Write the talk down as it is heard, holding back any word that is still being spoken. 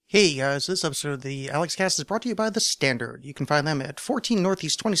Hey guys, this episode of the Alex Cast is brought to you by The Standard. You can find them at 14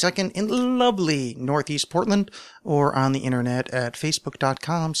 Northeast 22nd in lovely Northeast Portland, or on the internet at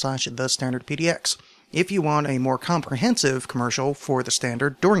facebook.com/thestandardpdx. If you want a more comprehensive commercial for The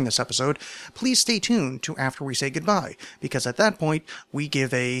Standard during this episode, please stay tuned to after we say goodbye, because at that point, we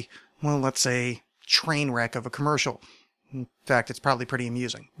give a, well, let's say, train wreck of a commercial. In fact, it's probably pretty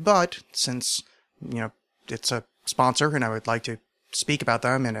amusing. But, since, it's a sponsor, and I would like to speak about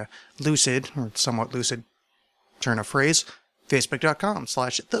them in a lucid, or somewhat lucid turn of phrase,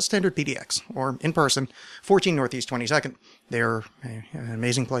 facebook.com/thestandardpdx, or in person, 14 Northeast 22nd. They're an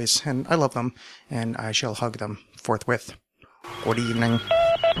amazing place, and I love them, and I shall hug them forthwith. Good evening.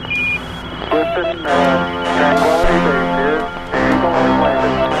 Listen, Tranquility Base here. Eagle has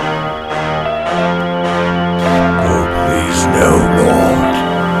landed. Oh, please, no, Lord.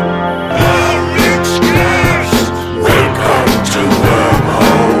 Welcome to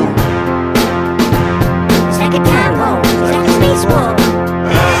Wormhole. It's like a time hole. It's like a space warp.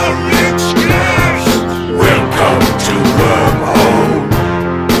 Welcome to Wormhole.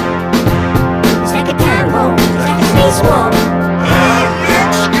 It's like a time hole. It's like a space warp.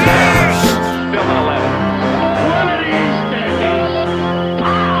 Film 11. One of these days.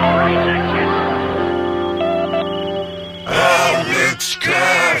 All right, Alex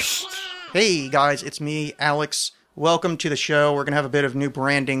Cast. Hey guys, it's me, Alex. Welcome to the show. We're going to have a bit of new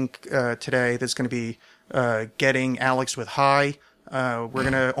branding today that's going to be getting Alex with high. We're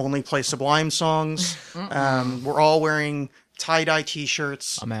going to only play Sublime songs. We're all wearing tie-dye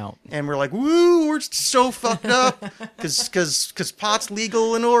t-shirts. I'm out. And we're like, woo, we're so fucked up. Because pot's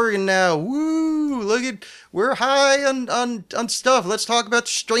legal in Oregon now. Woo, look at, we're high on stuff. Let's talk about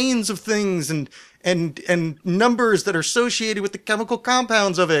strains of things and numbers that are associated with the chemical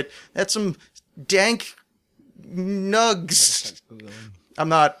compounds of it. That's some dank nugs. I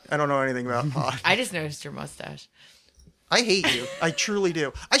don't know anything about pot. I just noticed your mustache. I hate you. I truly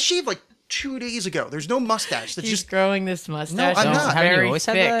do. I shaved like 2 days ago. There's no mustache. That's He's just growing this mustache. I'm It's not. Haven't you very always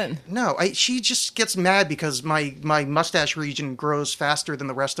had thick. that? no. She just gets mad because my mustache region grows faster than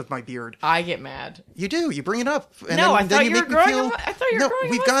the rest of my beard. I get mad. You do. You bring it up. And No, I then thought you you were make me growing feel. I thought you were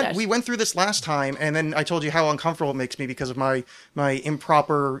growing a mustache. We went through this last time, and then I told you how uncomfortable it makes me because of my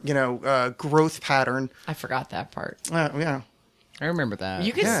improper, growth pattern. I forgot that part. Yeah. I remember that.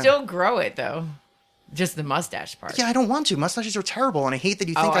 You can Yeah. still grow it though. Just the mustache part. Yeah, I don't want to. Mustaches are terrible, and I hate that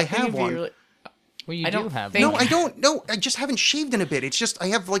you think I have if you one. really- well, you I do don't have think- No, one. I don't. No, I just haven't shaved in a bit. It's just I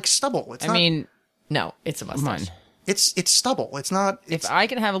have like stubble. It's I not. mean, No, it's a come mustache. on. It's stubble. It's not. It's, If I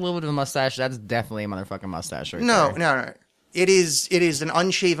can have a little bit of a mustache, that's definitely a motherfucking mustache right no, there. no. It is an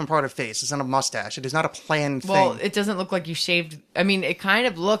unshaven part of face. It's not a mustache. It is not a planned Well, thing. it doesn't look like you shaved. I mean, it kind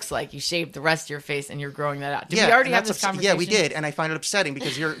of looks like you shaved the rest of your face and you're growing that out. Did we already and have that's this conversation? Yeah, we did, and I find it upsetting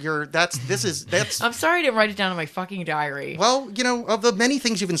because that's. I'm sorry I didn't write it down in my fucking diary. Well, of the many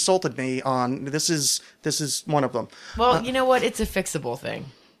things you've insulted me on, this is one of them. Well, you know what? It's a fixable thing.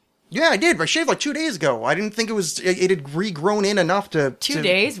 Yeah, I did. I shaved like 2 days ago. I didn't think it had regrown in enough to. 2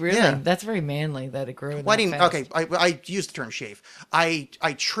 days? Really? Yeah. That's very manly that it grew. Well, I that didn't. fast. Okay, I used the term shave. I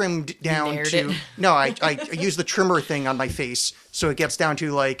trimmed down nared to. it? No, I used the trimmer thing on my face, so it gets down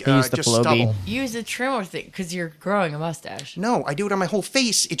to like You used the just Flowbee. stubble. Use a trimmer thing because you're growing a mustache. No, I do it on my whole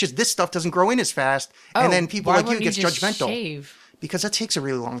face. It just this stuff doesn't grow in as fast, and then people why like you wouldn't gets just judgmental Shave? because that takes a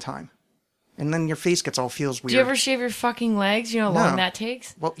really long time, and then your face gets all feels weird. Do you ever shave your fucking legs? You know how long No. that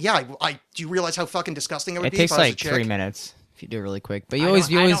takes? Well, yeah. I do you realize how fucking disgusting it would It be takes if I was like a chick? 3 minutes if you do it really quick. But I you always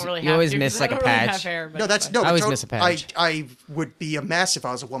don't really have to, miss 'cause like I a don't really have patch. hair, but No, that's fine. no. I always tot- miss a patch. I would be a mess if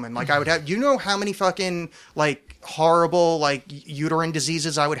I was a woman. Like I would have. You know how many fucking like horrible like uterine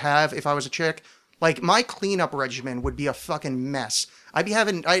diseases I would have if I was a chick. Like my cleanup regimen would be a fucking mess. I'd be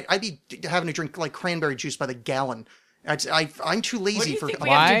having to drink like cranberry juice by the gallon. I'm too lazy What do you for. think we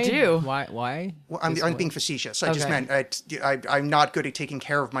have to do? Why? Well, I'm being facetious. I just Okay. meant I'm not good at taking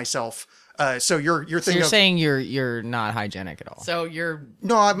care of myself. So you're So thinking you're of, saying you're not hygienic at all. So your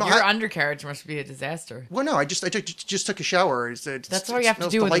I- undercarriage must be a disaster. well, no, I just took a shower. That's all you have to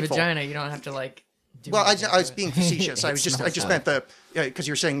smells do with delightful. a vagina. You don't have to like. Do Well, anything I was to it. being facetious. I just smells meant because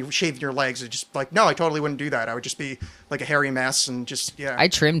you're saying shaving your legs. It's just like no, I totally wouldn't do that. I would just be like a hairy mess and just yeah. I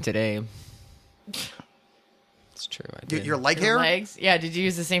trimmed today. It's true. I did. Your leg Your hair. legs. Yeah. Did you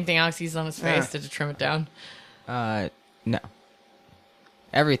use the same thing Alex used on his face? Yeah. Did you trim it down? No.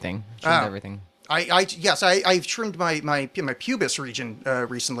 Everything. Trimmed Oh. everything. I've trimmed my pubis region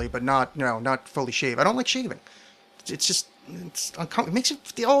recently, but not fully shave. I don't like shaving. It's just it's uncomfortable. It makes you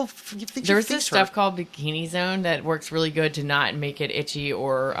feel. There's this stuff called Bikini Zone that works really good to not make it itchy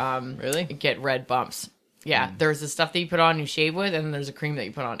or Really? get red bumps. Yeah, there's the stuff that you put on, you shave with, and then there's a cream that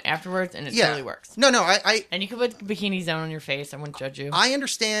you put on afterwards, and it Yeah. totally works. No, I And you can put bikini zone on your face. I wouldn't judge you. I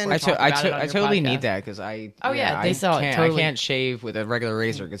understand. I talk about it on I your totally podcast. need that because I. Oh, yeah, they sell it can't, totally. I can't shave with a regular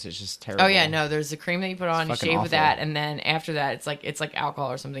razor because it's just terrible. Oh yeah, no. There's a cream that you put on, you fucking shave with awful. that, and then after that, it's like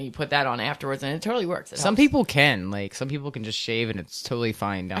alcohol or something. You put that on afterwards, and it totally works. It Some helps. people can some people can just shave and it's totally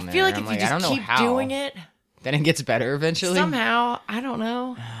fine down I there. feel like And if I'm you I don't just know keep how. doing it then it gets better eventually. somehow, I don't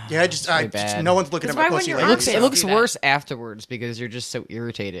know. Yeah, just bad. no one's looking at Because my why pussy. wouldn't Like, your It looks do that. worse afterwards because you're just so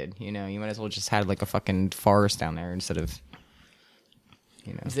irritated. You know, you might as well just had like a fucking forest down there instead of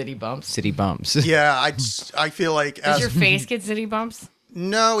Zitty bumps. city bumps. yeah, I feel like Does as your face get zitty bumps?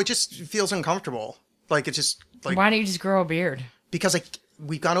 no, it just feels uncomfortable. Like it's just like Why don't you just grow a beard? because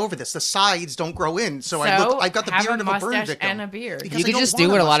we've gone over this. The sides don't grow in, so So I've got the have beard a of a burn mustache victim. and a beard. Because You I could don't just want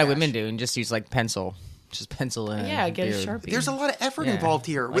do what a lot of mustache. women do and just use like pencil. Just pencil in. Yeah, get a beard. Sharpie. There's a lot of effort Yeah. involved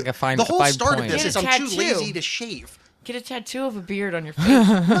here. Like a fine- the whole 5 start of point. this Get is a I'm too tattoo. lazy to shave. Get a tattoo of a beard on your face.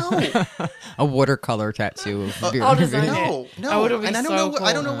 No, A watercolor tattoo of beard. I'll design it. no, Oh, no. it'll be And I don't so know.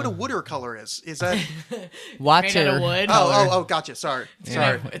 I don't cool. know what a watercolor is. Is that? Made Water. out of wood. Oh, gotcha. Sorry. It's Your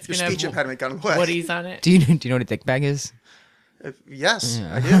gonna have speech impediment got in the way. Woodies on it. Do you know what a dick bag is? Yes,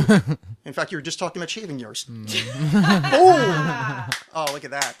 I do. In fact, you were just talking about shaving yours. Oh, look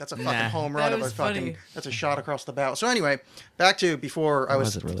at that. That's a fucking home run That of a was fucking. funny. That's a shot across the bow. So anyway, back to before I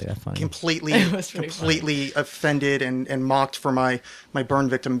was Was it really that funny? completely It was pretty completely offended and mocked for my burn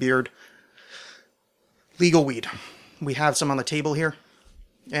victim beard. Legal weed. We have some on the table here.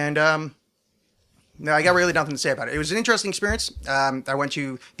 And no, I got really nothing to say about it. It was an interesting experience. I went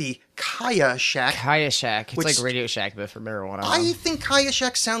to the Kaya Shack. Kaya Shack. It's Which- like Radio Shack, but for marijuana. I think Kaya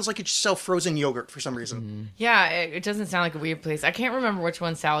Shack sounds like it should sell frozen yogurt for some reason. Mm-hmm. Yeah, it doesn't sound like a weird place. I can't remember which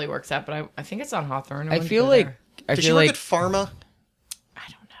one Sally works at, but I think it's on Hawthorne. I feel like Does she work at Pharma? I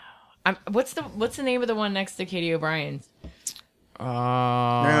don't know. What's the name of the one next to Katie O'Brien's?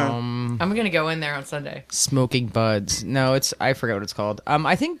 I'm gonna go in there on Sunday. Smoking Buds. No, I forget what it's called.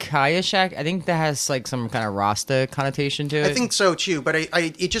 I think Kaya Shack. I think that has like some kind of Rasta connotation to it. I think so too, but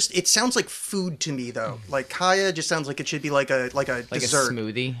it sounds like food to me though. Like Kaya just sounds like it should be like a like dessert. a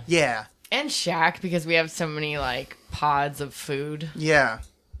smoothie. Yeah, And Shack, because we have so many like pods of food. yeah,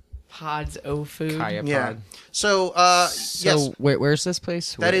 Pods of food. Kaya yeah. Pod. So So yes, where's this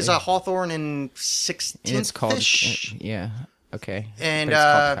place? that is a Hawthorne and and it's 16th called Fish. yeah. Okay. And But it's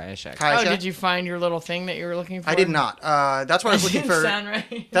called Kaya Shack. Kaya Oh, Shack? did you find your little thing that you were looking for? I did not. That's what I was looking Didn't for. sound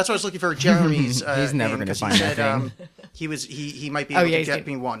right. That's what I was looking for. Jeremy's. He's never name, gonna 'cause find he that said, thing. he might be Oh, able yeah, to he's get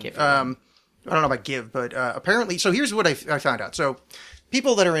giving- me one. give I don't know about give, but apparently. So here's what I found out. So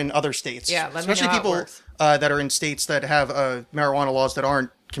people that are in other states, Yeah, let me especially know how it people works. that are in states that have marijuana laws that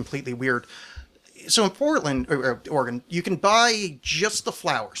aren't completely weird. So in Portland, Oregon, you can buy just the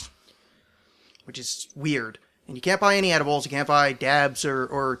flowers, which is weird. And you can't buy any edibles. You can't buy dabs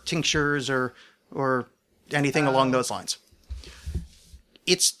or tinctures or anything along those lines.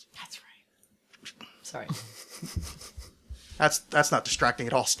 That's right. Sorry. That's not distracting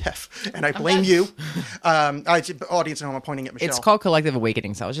at all, Steph. And I blame you. Audience at home, I'm pointing at Michelle. It's called Collective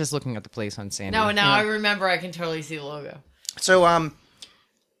Awakenings. I was just looking at the place on Sandy. No, now I remember. I can totally see the logo. So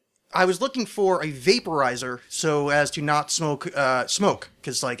I was looking for a vaporizer so as to not smoke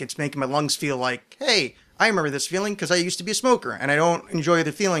because like it's making my lungs feel like, hey, I remember this feeling because I used to be a smoker and I don't enjoy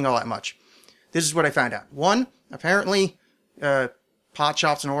the feeling all that much. This is what I found out. One, apparently, pot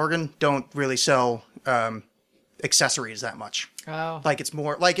shops in Oregon don't really sell accessories that much. Oh. Like it's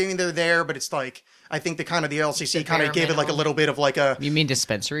more like, I mean, they're there, but it's like I think the LCC The kind of bare gave it like a minimum. little bit of like a. You mean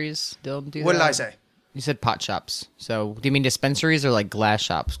dispensaries? They'll do What did that? I say? You said pot shops. So do you mean dispensaries or like glass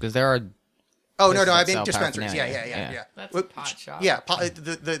shops? Because there are. Oh no, I that mean sell dispensaries. Yeah. paraphernalia. Yeah. That's Well, a pot shop. Yeah,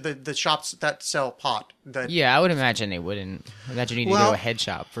 the shops that sell pot. That Yeah, I would imagine they wouldn't. Imagine you need to go Well, to a head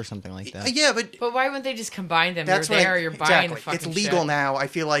shop for something like that. yeah, but But why wouldn't they just combine them? that's You're what there. You're buying the exactly. fucking It's legal shit. now. I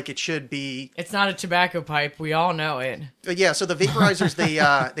feel like it should be. It's not a tobacco pipe. We all know it. Yeah, so the vaporizers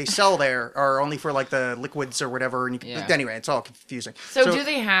they sell there are only for like the liquids or whatever. And you can, Yeah. anyway, it's all confusing. So do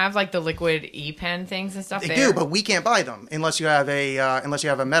they have like the liquid e-pen things and stuff They there? do, but we can't buy them unless you have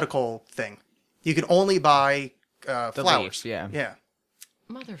a medical thing. You can only buy The flowers. leaves, yeah. Yeah.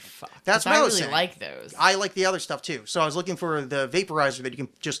 Motherfucker. That's 'Cause what I was really saying. like those. I like the other stuff too. So I was looking for the vaporizer that you can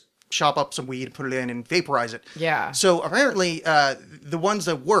just chop up some weed, put it in, and vaporize it. Yeah. So apparently, the ones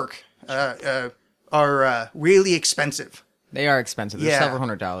that work are really expensive. They are expensive. They're Yeah. several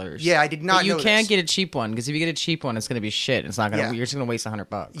 $100s. Yeah, I did not But you know can't this. get a cheap one because if you get a cheap one, it's going to be shit. It's not going to. Yeah. You're just going to waste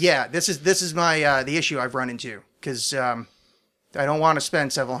 $100. Yeah, this is my the issue I've run into because I don't want to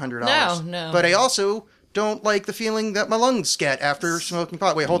spend several $100s. No. But I also don't like the feeling that my lungs get after smoking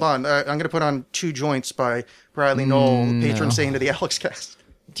pot. Wait, hold on. I'm going to put on 2 Joints by Bradley Knoll, patron saint of the Alex Cast.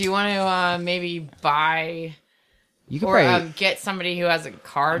 Do you want to maybe buy You could or probably... get somebody who has a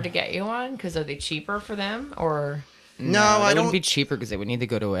card to get you one? Because are they cheaper for them? Or No, It I wouldn't don't. be cheaper because they would need to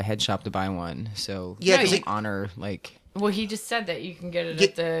go to a head shop to buy one. So Yeah, No, 'cause you- it- honor like... well, he just said that you can get it Get-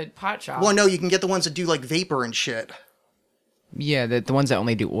 at the pot shop. Well, no, you can get the ones that do like vapor and shit. Yeah, the ones that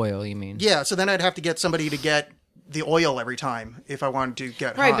only do oil, you mean? Yeah, so then I'd have to get somebody to get the oil every time if I wanted to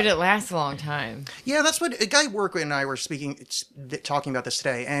get right, high. but it lasts a long time. Yeah, that's what a guy at work and I were talking about this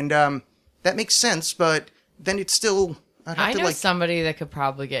today, and that makes sense. But then it's still I'd have I to know like. somebody that could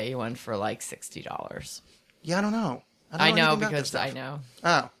probably get you one for like $60. Yeah, I don't know. I don't know anything about that because stuff. I know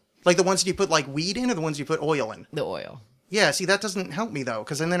Oh, like the ones that you put like weed in, or the ones you put oil in. the oil. Yeah, see, that doesn't help me though,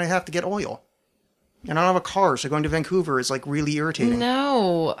 because then I have to get oil, and I don't have a car, so going to Vancouver is like really irritating.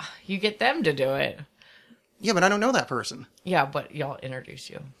 No, you get them to do it. Yeah, but I don't know that person. Yeah, but y'all introduce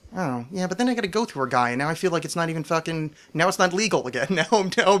you. Oh, yeah, but then I got to go through a guy, and now I feel like it's not even fucking. Now it's not legal again. Now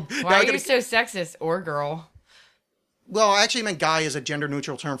I'm now. Why are you so sexist or girl? Well, I actually meant guy is a gender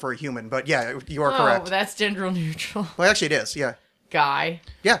neutral term for a human, but yeah, you are Oh, correct. that's gender neutral. Well, actually, it is. Yeah, Guy.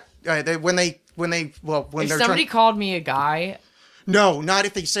 yeah. When If they're somebody called me a guy, no, not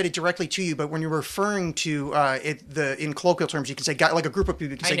if they said it directly to you, but when you're referring to in colloquial terms, you can say guy, like a group of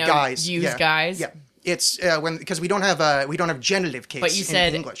people. You can I say know, guys. use yeah. guys. Yeah, it's because we don't have genitive case. but you in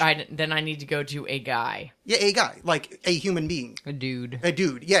said English. then I need to go to a guy. Yeah, a guy, like a human being, A dude. a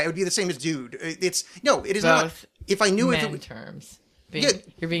dude. Yeah, it would be the same as dude. It is not. Both If I knew if men it, terms. yeah,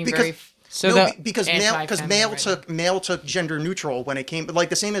 You're being because- very. So no, that... because anti-feminine male right male took gender neutral when it came, like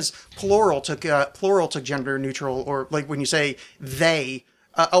the same as plural took gender neutral, or like when you say they.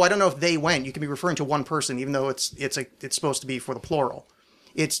 I don't know if they went. You can be referring to one person, even though it's supposed to be for the plural.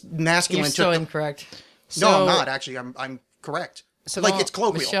 It's masculine. You're so took incorrect. no, I'm So- not actually. I'm correct. So like the- it's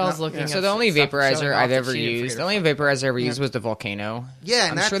colloquial. Michelle's no- looking yeah. at- So the only Stop vaporizer showing I've off ever the cheating for used, the your only vaporizer I ever used was the Volcano. Yeah, and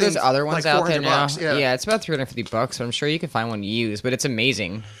I'm that sure there's thing's other ones like out there now. $400, yeah. It's about $350, so I'm sure you can find one used. But it's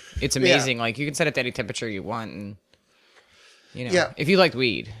amazing. It's amazing. Like you can set it to any temperature you want, and Yeah. if you liked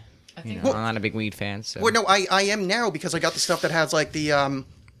weed. I think I'm not a big weed fan. So. Well, no, I am now because I got the stuff that has like the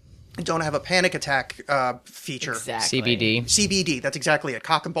don't have a panic attack feature. exactly. CBD. CBD. That's exactly it.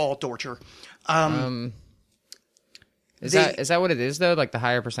 Cock and ball torture. Is they- that what it is though? Like the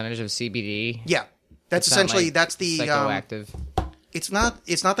higher percentage of CBD. Yeah, that's It's not, essentially like, that's the psychoactive. it's not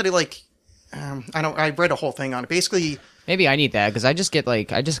that it like I read a whole thing on it. Basically, Maybe I need that because I just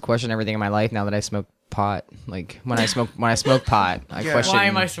question everything in my life now that I smoke pot. Like when I smoke pot, I Yeah. question. Why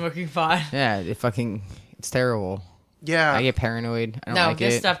am I smoking pot? Yeah, it's terrible. yeah, I get paranoid. I don't No, like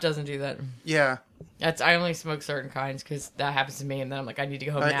this it. stuff doesn't do that. yeah. I only smoke certain kinds because that happens to me, and then I'm like, I need to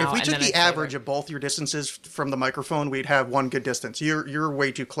go home now. If we and took then the I average of both your distances from the microphone, we'd have one good distance. You're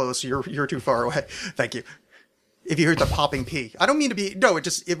way too close. You're too far away. Thank you. If you heard the popping pee, I don't mean to be. No,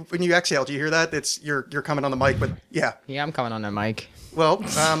 when you exhale, do you hear that? It's you're coming on the mic, but yeah. Yeah, I'm coming on the mic. Well,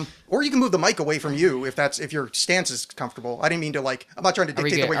 or you can move the mic away from you if your stance is comfortable. I didn't mean to like. I'm not trying to Are we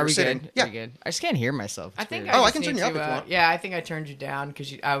dictate good? the way Are you're we sitting. good? Yeah. Are we good? I just can't hear myself. I It's think weird. Oh, I just can turn need you up to, if you want. Yeah, I think I turned you down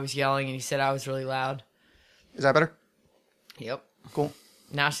because I was yelling and you said I was really loud. Is that better? Yep. Cool.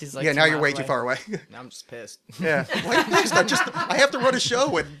 Now she's like, Yeah. 2 Now you're miles way away. too far away. Now I'm just pissed. Yeah. Like, please, I have to run a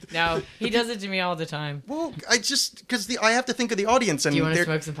show and. No, he does it to me all the time. Well, because I have to think of the audience and Do you want to they're-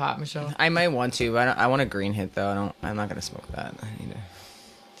 smoke some pot, Michelle? I might want to. I want a green hit though. I'm not gonna smoke that. I need to.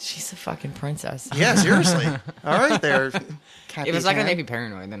 She's a fucking princess. Yeah, seriously. All right, there. If it's not gonna make me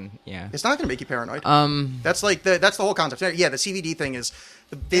paranoid, then yeah. It's not going to make you paranoid. That's That's the whole concept. Yeah, the CBD thing is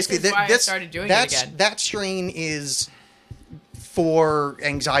basically This is why I started doing it again. That strain is for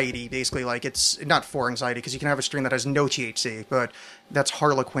anxiety, basically. Like it's not for anxiety because you can have a strain that has no THC, but that's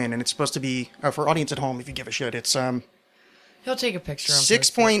Harlequin, and it's supposed to be for audience at home. If you give a shit, it's He'll take a picture. and post it.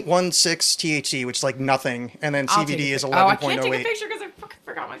 6.16 THC, which is like nothing, and then I'll take CBD a is pic- Oh, I can't 11.08. take a picture because I fucking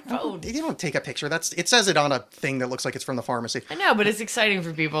forgot my phone. You don't take a picture. It says it on a thing that looks like it's from the pharmacy. I know, but it's exciting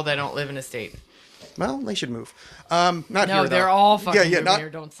for people that don't live in a state. Well, they should move. Not No, here. they're though. all fucking moving not here.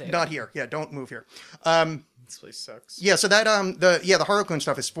 Don't say not that. here. Yeah, don't move here. this place sucks. Yeah, so that the Harlequin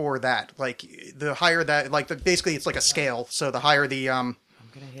stuff is for that. Like the higher that, like basically it's like a scale. So the higher the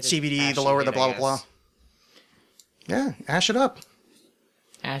CBD, the lower the blah blah blah. Yeah, ash it up.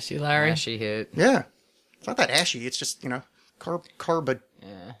 Ashy Larry. Ashy hit. Yeah, it's not that ashy. It's just carb.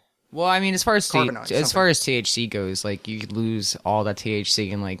 Well, I mean, as far as Carbonite, THC goes, like you could lose all that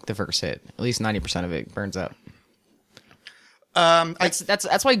THC in like the first hit. At least 90% of it burns up.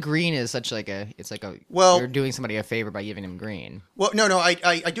 That's why green is such like a Well- you're doing somebody a favor by giving them green. Well, no, I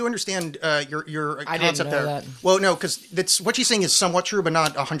do understand your I didn't concept know there. that. Well, no, because that's what she's saying is somewhat true, but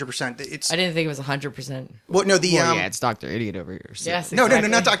not 100%. It's I didn't think it was 100%. well, no, the Well, yeah, it's Dr. Idiot over here. So. Yes. no, exactly.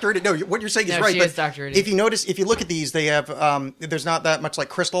 not Dr. Idiot. No, what you're saying is No, right. she But is Dr. Idiot. if you notice, if you look at these, they have there's not that much like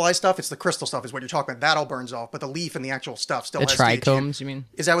crystallized stuff. It's the crystal stuff is what you're talking about. That all burns off, but the leaf and the actual stuff still The has THC. trichomes, you mean?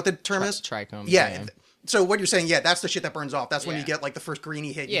 Is that what the term is? Trichomes. Yeah. So what you're saying, yeah, that's the shit that burns off. That's when Yeah. you get like the first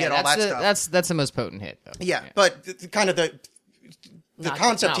greeny hit. You Yeah, get all that stuff. that's the most potent hit, though. Yeah, but kind of the Not-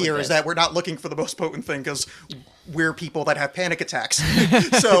 concept not with here is this. that we're not looking for the most potent thing because we're people that have panic attacks.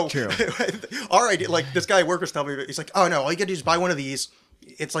 So, all right, like this guy at work was telling me, he's like, oh no, all you gotta do is buy one of these.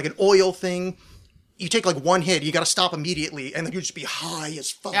 It's like an oil thing. You take like one hit, you gotta stop immediately, and then you just be high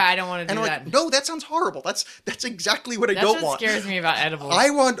as fuck. Yeah, I don't wanna And do I'm that. like, no, that sounds horrible. That's exactly what I That's don't what want. scares me about edibles. I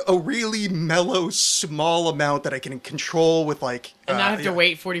want a really mellow, small amount that I can control with like, and not have to yeah.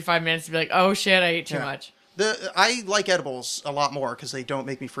 wait 45 minutes to be like, oh shit, I ate too Yeah. much. I like edibles a lot more because they don't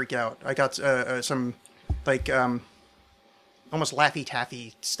make me freak out. I got some like almost Laffy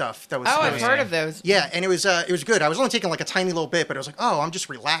Taffy stuff that was. Oh, that I've was- heard of those. Yeah, and it was good. I was only taking like a tiny little bit, but I was like, oh, I'm just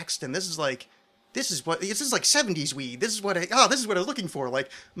relaxed, and this is like 70s weed. This is what I was looking for. Like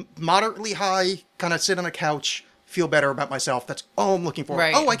moderately high, kind of sit on a couch, feel better about myself. That's all I'm looking for.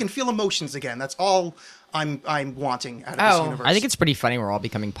 Right. Oh, I can feel emotions again. That's all I'm wanting out of Oh. this universe. I think it's pretty funny we're all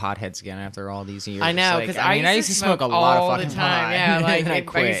becoming potheads again after all these years. I know, Like, because I used to smoke a lot all of fucking the time. pot. Yeah, like and I I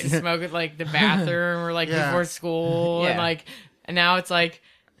quit. used to smoke at like the bathroom or like Yeah. before school, and Yeah. like, and now it's like,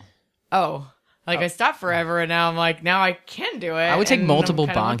 I stopped forever, and now I'm like, now I can do it. I would take and multiple I'm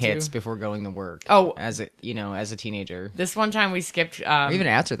kinda bong want to. hits before going to work. Oh. as a teenager, This one time we skipped. or even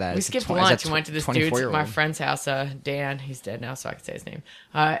after that, We as a skipped tw- as a lunch tw- and went to this dude's, 24-year-old. my friend's house, Dan. He's dead now, so I can say his name.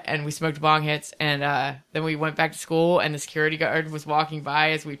 And we smoked bong hits, and then we went back to school, and the security guard was walking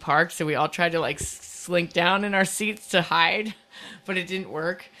by as we parked, so we all tried to like slink down in our seats to hide, but it didn't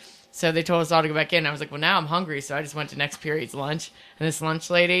work. So they told us all to go back in. I was like, well, now I'm hungry, so I just went to next period's lunch. And this lunch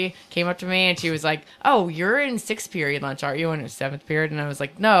lady came up to me, and she was like, oh, you're in 6th period lunch, aren't you? In 7th period? And I was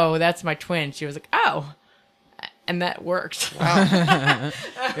like, no, that's my twin. She was like, oh. And that worked.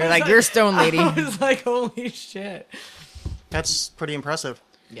 You're like, you're a stone lady. I was like, holy shit. That's pretty impressive.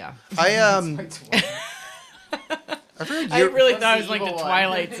 Yeah. I heard I really thought it was the like the evil one?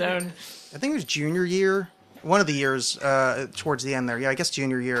 Twilight Zone. I think it was junior year, one of the years towards the end there. Yeah, I guess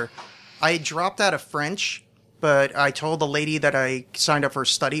junior year. I dropped out of French, but I told the lady that I signed up for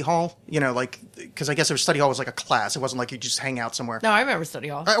study hall, because I guess it was study hall was like a class. It wasn't like you just hang out somewhere. No, I remember study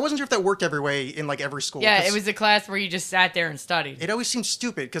hall. I wasn't sure if that worked every way in like every school. Yeah, 'cause it was a class where you just sat there and studied. It always seems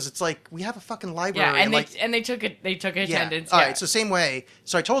stupid because it's like we have a fucking library. Yeah, and like, they took it. They took attendance. All Yeah. right, so same way.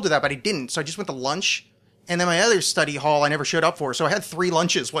 So I told her that, but I didn't. So I just went to lunch. And then my other study hall I never showed up for. So I had 3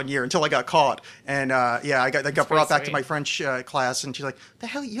 lunches one year until I got caught. And I got brought back to sweet. my French class. And she's like, the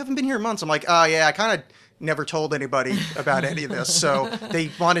hell, you haven't been here in months. I'm like, oh, yeah, I kind of never told anybody about any of this. So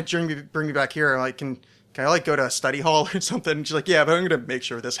they wanted to bring me back here. I'm like, can I like go to a study hall or something? And she's like, yeah, but I'm going to make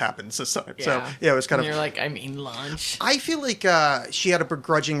sure this happens this time. So yeah, it was kind And of. you're like, I mean, lunch. I feel like she had a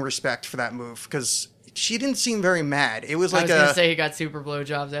begrudging respect for that move because she didn't seem very mad. It was I like was gonna say he got super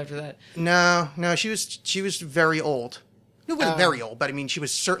blowjobs after that. No, she was very old. It wasn't very old, but I mean, she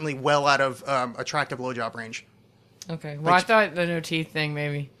was certainly well out of attractive blowjob range. Okay. Well, I thought the no teeth thing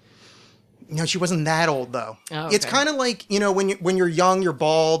maybe. No, she wasn't that old though. Oh, It's okay. kind of like when you're young, you're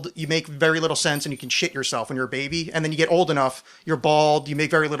bald, you make very little sense, and you can shit yourself when you're a baby. And then you get old enough, you're bald, you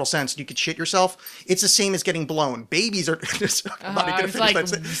make very little sense, and you can shit yourself. It's the same as getting blown. Babies are. I was like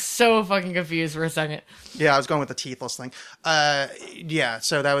so fucking confused for a second. Yeah, I was going with the teethless thing. Yeah,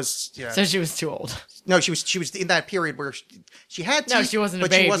 so that was So she was too old. No, she was in that period where she had teeth, No, she wasn't a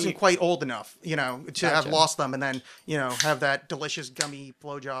but she baby. wasn't quite old enough, to have Gotcha. lost them and then, have that delicious gummy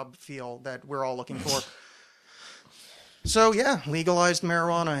blowjob feel that we're all looking for. So yeah, legalized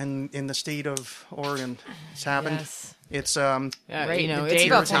marijuana in the state of Oregon. It's happened. Yes. It's Yeah, Right, the it's day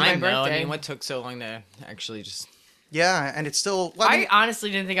about before my time though. I birthday. mean, what took so long to actually just yeah, and it's still. Well, I honestly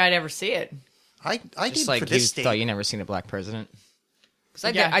didn't think I'd ever see it. I did just for like you this state. thought you never seen a black president?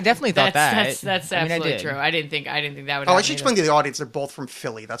 Because Yeah, I definitely thought that's, that. That's I mean, I absolutely did. true. I didn't think that would. Oh, I happen should either. explain to the audience. They're both from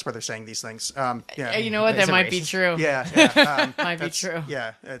Philly. That's where they're saying these things. Yeah, You know what? Is That it might be racist? true. yeah, Might be that's- true.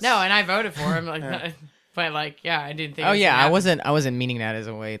 Yeah, it's, No, and I voted for him. Like, but like, yeah, I didn't think. Oh it was yeah, gonna happen. I wasn't meaning that as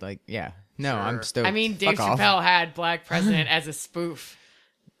a way. Like, yeah, no, I'm Sure. stoked. I mean, Dave Fuck off. Chappelle had Black President as a spoof,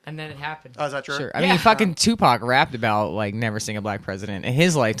 and then it happened. Oh, is that true? Sure. I Yeah. mean, fucking Tupac rapped about like never seeing a black president in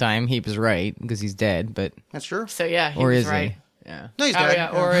his lifetime. He was right because he's dead, but That's true. So yeah, he or was is right. he? Yeah. No, he's Oh dead.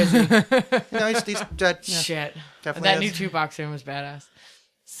 yeah, or is he? No, he's dead. Yeah. Shit. Definitely That is. new Tupac song was badass.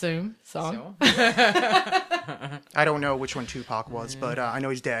 Song. I don't know which one Tupac was, but I know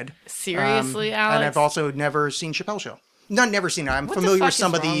he's dead. Seriously, Alex? And I've also never seen Chappelle's Show. No, never seen it. I'm What the familiar fuck with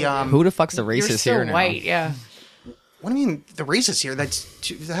some is of the. wrong with you? Who the fuck's the You're racist so here now? white, yeah. What do you mean the racist here? That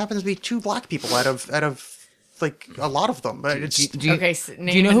happens to be two black people out of like a lot of them. But it's Do you, Okay, do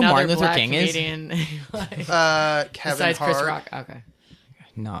name you know who another Martin Luther black King is? comedian, like, Kevin besides Hart, Chris Rock. Okay.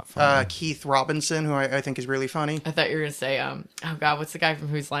 Not funny. Keith Robinson, who I think is really funny. I thought you were gonna say, oh god, what's the guy from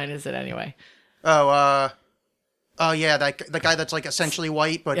Whose Line Is It Anyway? Oh yeah, the guy that's like essentially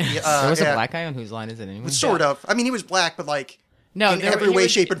white, but Yes. there was yeah, a black guy on Whose Line Is It Anyway? sort of. I mean, he was black, but like No, in every way,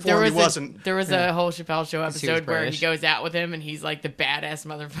 shape, and form, he wasn't. There was a whole Chappelle Show he was episode where he British. goes out with him, and he's like the badass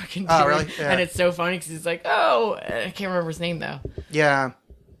motherfucking dude. Oh, really? Yeah. And it's so funny because he's like, oh, I can't remember his name though.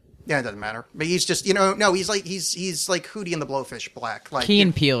 Yeah, it doesn't matter. But he's just no, he's like Hootie and the Blowfish black. Like Key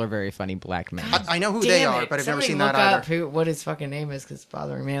and Peele are very funny black men. I know who they Damn are, it. but I've never Somebody seen look that up either. what his fucking name is because it's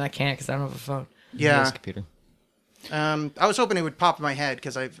bothering me, and I can't because I don't have a phone. Yeah, Yes, computer. I was hoping it would pop in my head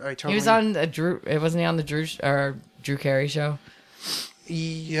because I totally. He was on a Drew. It wasn't he on the Drew Carey show?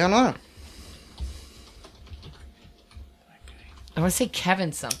 Yeah, I don't know. I want to say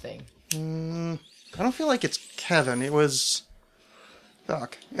Kevin something. I don't feel like it's Kevin. It was.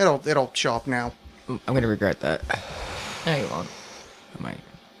 Fuck. It'll show up now. I'm gonna regret that. No, you won't. I might.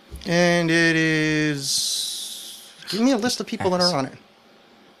 And it is. Give me a list of people that are on it.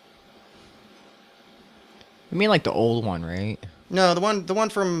 You mean like the old one, right? No, the one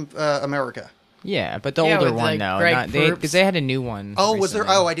from America. Yeah, but the Yeah, older with, one like, though. Greg Because they had a new one. Oh, was there?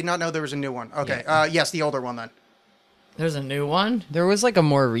 recently. Oh, I did not know there was a new one. Okay. Yeah. Yes, the older one then. There's a new one. There was like a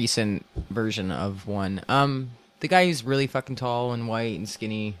more recent version of one. The guy who's really fucking tall and white and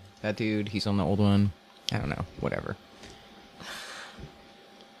skinny. That dude, he's on the old one. I don't know. Whatever.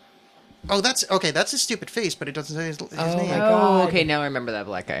 Oh, that's okay. That's his stupid face, but it doesn't say his name. my Oh, God. okay. Now I remember that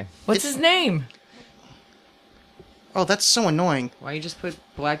black guy. What's his name? Oh, that's so annoying. Why you just put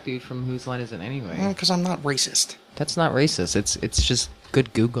black dude from Whose Line Is It Anyway? Because I'm not racist. That's not racist. It's just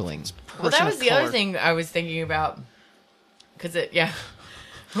good googling. Well, that Person was of the other color. thing I was thinking about. Because yeah.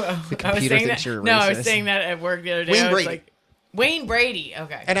 Well, I was computer saying thinks that. you're No, I was racist. saying that at work the other day. Wayne I was Brady. like, Wayne Brady.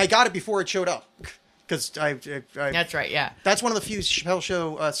 Okay. And I got it before it showed up. Because I That's right, yeah. that's one of the few Chappelle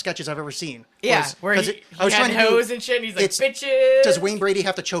Show sketches I've ever seen. Yeah, Was- where 'cause he, it- he had hose and shit, and he's like, it's- bitches. Does Wayne Brady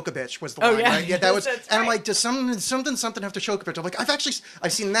have to choke a bitch? Was the Oh, line, yeah. right? Yeah, that was. That's And I'm right. like, does something have to choke a bitch? I'm like,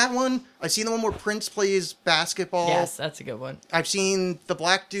 I've seen that one. I've seen the one where Prince plays basketball. Yes, that's a good one. I've seen the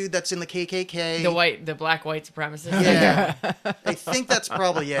black dude that's in the KKK. The black white supremacist. Yeah, I think that's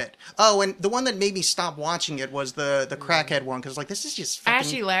probably it. Oh, and the one that made me stop watching it was the crackhead one because like this is just fucking,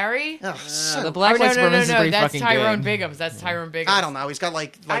 Ashy Larry? Ugh, so- The black Oh, no, white no, no, supremacist is no. pretty That's fucking Tyrone good. Biggums. That's Tyrone Biggums. I don't know. He's got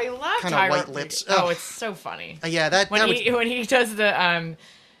like I love kind Tyrone of white lips. Biggums. Oh, Ugh. it's so funny. Yeah, that When was, when he does the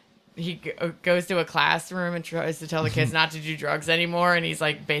goes to a classroom and tries to tell the kids not to do drugs anymore, and he's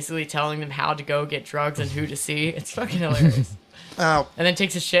like basically telling them how to go get drugs and who to see. It's fucking hilarious. oh And then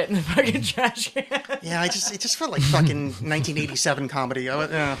takes a shit in the fucking trash can. yeah, it just felt like fucking 1987 comedy.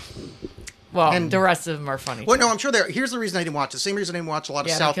 Well, And- the rest of them are funny. Well, no, I'm sure there. Here's the reason I didn't watch it. Same reason I didn't watch a lot of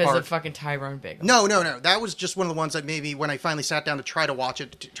Yeah, South because Park. of fucking Tyrone Biggums. No. That was just one of the ones that maybe when I finally sat down to try to watch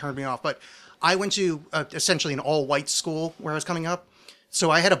it, turned me off. But I went to essentially an all-white school where I was coming up. So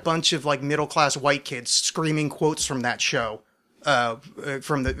I had a bunch of like middle-class white kids screaming quotes from that show. And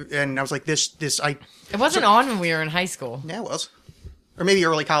I was like, this, It wasn't on when we were in high school. yeah, it was. Or maybe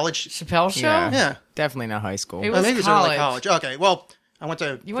early college. Chappelle Show? Yeah. Yeah. Definitely not high school. It Or was maybe it was early college. Okay, well, I went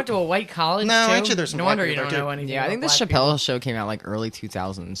to... You went to a white college No, too? actually, there's some No black wonder you people don't there, know too. anything Yeah, I think the about black Chappelle people. show came out like early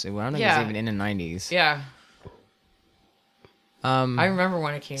 2000s. I don't think Yeah. it was even in the 90s. Yeah. I remember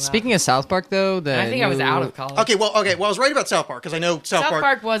when it came out. Speaking of South Park, though, I think I was out of college. Okay, well, I was right about South Park, because I know South South Park...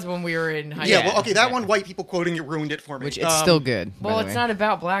 Park was when we were in high Yeah, school. well, okay, that one, white people quoting it ruined it for me. which it's still good. by Well, the it's way. not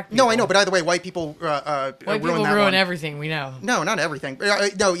about black people. No, I know, but either way, white people White ruined people that ruin one. everything, we know. No, not everything.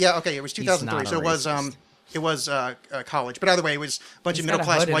 No, yeah, okay, it was 2003, not a so racist. it was college. But either way, it was a bunch He's of got a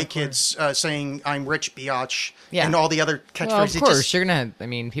middle-class hood in white the corner. kids saying, I'm rich, biatch, Yeah. and all the other catchphrases. Well, of It course, just- you're gonna. I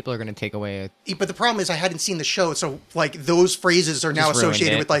mean, people are gonna take away. But the problem is I hadn't seen the show, so, like, those phrases are now Just ruined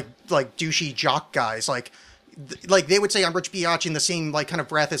associated it. with, like douchey jock guys. Like, they would say, I'm rich, biatch, in the same, like, kind of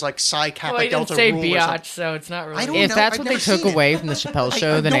breath as, like, Psi Kappa Well, he Delta didn't say Rule or something. biatch, so it's not really. I don't If know, that's I've what they never took seen it. away from the Chappelle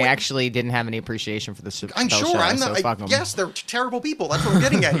show, I then know they it- actually didn't have any appreciation for the Chappelle I'm sure. show. I'm so not. fuck 'em. Yes, they're terrible people. That's what we're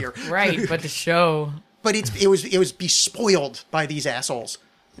getting at here. Right, but the show, But it was bespoiled by these assholes.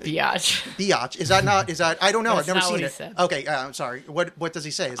 biatch. Biatch. Is that not? Is that? I don't know. That's I've never not seen what he it. said. Okay. I'm sorry. What does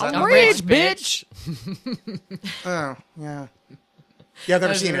he say? Is that? I'm I'm rich, rich, bitch. Oh, yeah. Yeah, I've That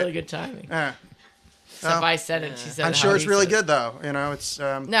never was seen really it. good timing. Oh. So if I said it, she said I'm it sure how it's he really said it. good though. You know, it's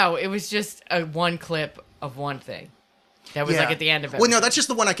No, it was just a one clip of one thing. That was yeah. like at the end of it. Well, no, that's just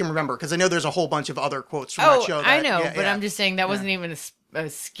the one I can remember because I know there's a whole bunch of other quotes from Oh, that show. That, I know, yeah, but yeah. I'm just saying that wasn't even a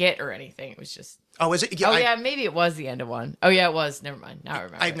skit or anything. It was just. Oh, is it? Yeah, Oh yeah, maybe it was the end of one. Oh yeah, it was. Never mind. Now I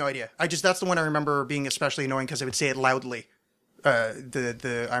remember. I have no idea. That's the one I remember being especially annoying because I would say it loudly.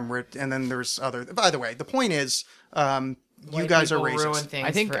 The I'm ripped, and then there's other. By the way, the point is, you guys are racist.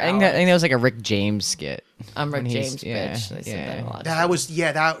 I think that was like a Rick James skit. I'm Rick when he's- James, yeah, bitch. They said that a lot. That was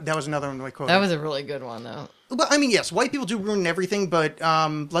that was another one of my quotes. That was a really good one though. But I mean, yes, white people do ruin everything, but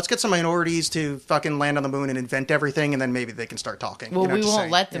let's get some minorities to fucking land on the moon and invent everything, and then maybe they can start talking. Well, you know, we just won't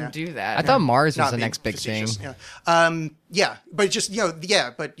saying. let them Yeah. do that. I thought Mars was Not the being next big thing. facetious, Yeah, but just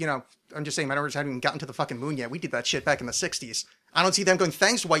but I'm just saying, minorities haven't even gotten to the fucking moon yet. We did that shit back in the '60s. I don't see them going,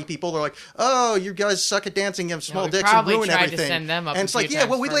 thanks, white people. They're like, oh, you guys suck at dancing, you have small we dicks and probably ruin tried to everything. send them up and a it's like, few yeah,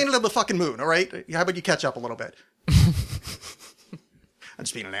 well, times we first. landed on the fucking moon, all right? How about you catch up a little bit? I'm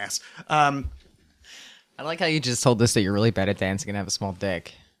just being an ass. I like how you just told us that you're really bad at dancing and have a small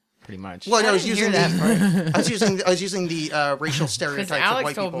dick. Pretty much. Well, no, I was didn't hear using that I was using the racial Because stereotypes of Alex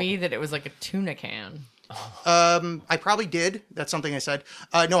white told people. me that it was like a tuna can. I probably did. That's something I said.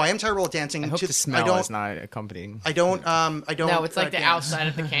 No, I am terrible at dancing. I hope the Just- smell is not accompanying. I don't. No, it's like the dance. outside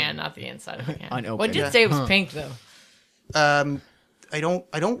of the can, not the inside of the can. Unopened. Well, it did say it was pink though. I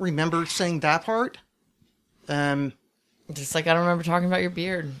don't remember saying that part. Just like I don't remember talking about your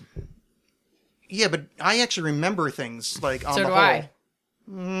beard. Yeah, but I actually remember things like on So the do whole. I.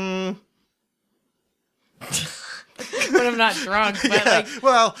 When I'm not drunk, but Yeah, like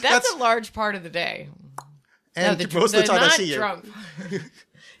well, that's a large part of the day. and No, most of the time I not see you. drunk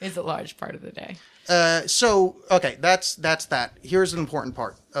is a large part of the day. So okay, that's that. Here's an important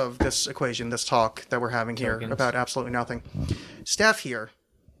part of this equation, this talk that we're having here Tokens. about absolutely nothing. Steph here,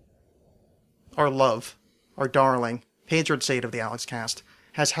 our love, our darling, patron saint of the Alex Cast,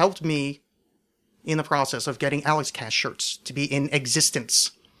 has helped me in the process of getting Alex Cast shirts to be in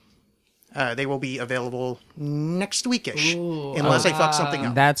existence. They will be available next weekish, unless I fuck something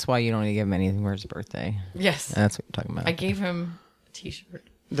up. That's why you don't need to give him anything for his birthday. Yes, That's what you're talking about. I gave him a T-shirt.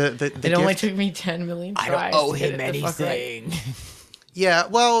 The It only gift- took me 10 million tries. to get it the fuck right. Yeah,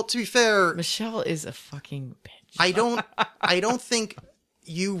 well, to be fair, Michelle is a fucking bitch. I don't think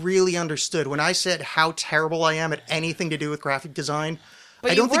you really understood when I said how terrible I am at anything to do with graphic design. But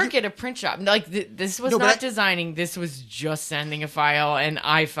I you don't think work at a print shop. Like this was No, but not I- designing. This was just sending a file, and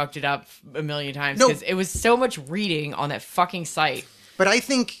I fucked it up a million times No. because it was so much reading on that fucking site. But I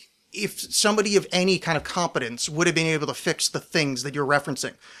think if somebody of any kind of competence would have been able to fix the things that you're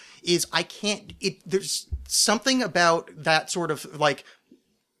referencing, there's something about that sort of like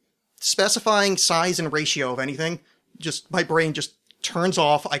specifying size and ratio of anything. Just my brain just turns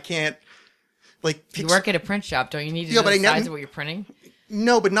off. I can't like. You work at a print shop, don't you need to Yeah, know but the I never- size of what you're printing?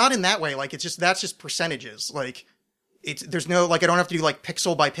 No, but not in that way. Like that's just percentages. Like there's no like I don't have to do like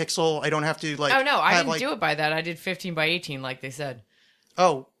pixel by pixel. I don't have to like. Oh no, I have, didn't like, do it by that. I did 15 by 18, like they said.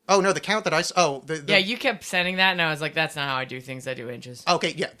 Oh no, the count that the Yeah, you kept sending that, and I was like, "That's not how I do things. I do inches."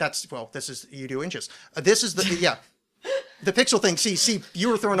 Okay, yeah, this is you do inches. This is the yeah, the pixel thing. See, you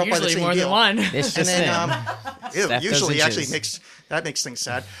were thrown up by the Usually same more deal. than one. It's And just then him. Steph usually does actually inches. makes things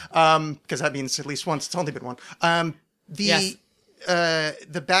sad because that means at least once it's only been one. Yes.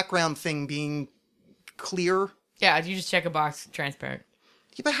 The background thing being clear. Yeah, you just check a box, transparent.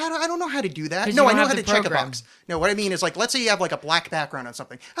 Yeah, but I don't know how to do that. 'Cause No, you I don't know have how to the check a program. box. No, what I mean is like, let's say you have like a black background on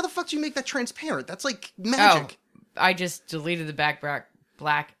something. How the fuck do you make that transparent? That's like magic. Oh, I just deleted the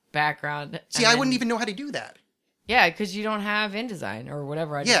black background. See, and I wouldn't then- even know how to do that. Yeah, because you don't have InDesign or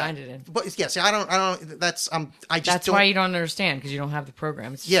whatever I Yeah, designed it in. but yeah, see, I don't. That's I just That's don't. why you don't understand, because you don't have the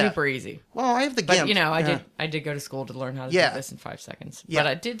program. It's Yeah. super easy. Well, I have the But GIMP. you know, Yeah. I did go to school to learn how to Yeah. do this in 5 seconds. Yeah.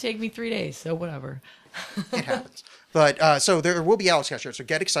 But it did take me 3 days, so whatever. It happens. But so there will be Alex Cash shirts. So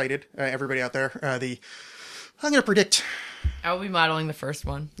get excited, everybody out there. I'm going to predict. I will be modeling the first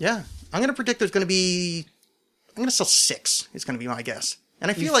one. Yeah, I'm going to predict there's going to be. I'm going to sell 6. Is going to be my guess. And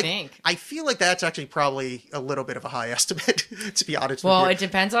I feel I feel like that's actually probably a little bit of a high estimate, to be honest Well, with you. it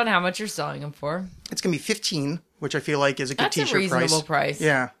depends on how much you're selling them for. It's going to be 15, which I feel like is a good That's a t-shirt reasonable price.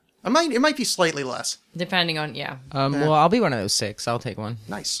 Yeah. It might be slightly less. Depending on, yeah. Well, I'll be one of those 6. I'll take one.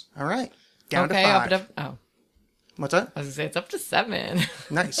 Nice. All right. Down Okay, to 5. up it up. Oh, What's that? I was going to say, it's up to 7.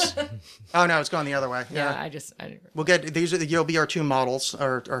 Nice. Oh, no, it's going the other way. yeah, Yeah. I We'll get these. You'll be our 2 models,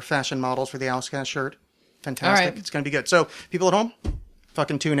 our fashion models for the Alex Cash shirt. Fantastic. All right. It's going to be good. So, people at home,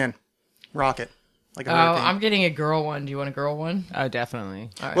 fucking tune in. Rock it. Like a Oh, hurricane. I'm getting a girl one. Do you want a girl one? Oh, definitely.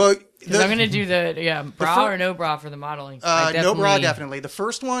 All right. Well, Because I'm gonna do the bra fir- or no bra for the modeling. No bra, definitely. The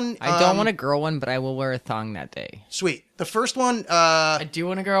first one, I don't want a girl one, but I will wear a thong that day. sweet. The first one, I do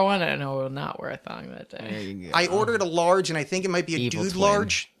want a girl one. I know I will not wear a thong that day. There you go. I ordered a large, and I think it might be a Evil dude twin.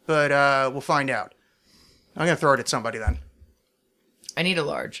 large, but we'll find out. I'm gonna throw it at somebody then. I need a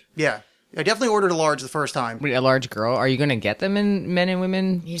large. Yeah, I definitely ordered a large the first time. Wait, a large girl? Are you going to get them in men and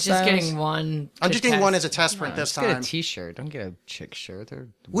women? He's just styles? getting one. I'm to just getting one as test. a test print this Just get time. a t-shirt. Don't get a chick shirt. They're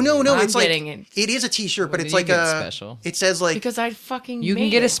Well, no, I'm it's like getting it. it is a T-shirt, but Well, it's you like get a special. It says like because I fucking. You can made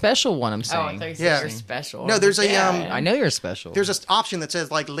get a it. special one, I'm Oh, saying. I thought you said Yeah. you're special. No, there's a, Yeah, um, I know you're special. there's an option that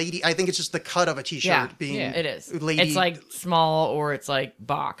says like lady. I think it's just the cut of a T-shirt yeah, being it is. lady. It's like small or it's like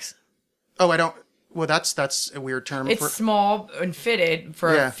box. Oh, I don't. Well, that's a weird term. It's for, small and fitted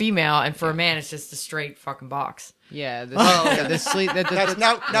for Yeah. a female, and for a man, it's just a straight fucking box. yeah. The, yeah. the sleeve. that's,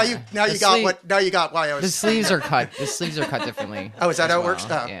 now you the got sleeve- what now you got why I The was. sleeves are cut. The sleeves are cut differently. Oh, is that as how it works?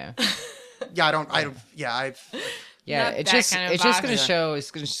 well. Oh. Yeah. Yeah, I don't. Yeah, I've. Yeah. Not It's that just. kind of It's just box. gonna show.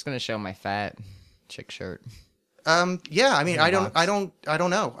 It's just gonna show my fat chick shirt. Yeah, I mean, I don't box.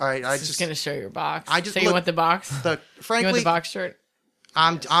 know. I It's just just gonna show your box. I just so you look- want the box? the You want frankly, the box shirt?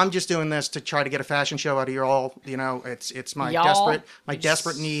 I'm just doing this to try to get a fashion show out of you all. You know, it's my Y'all?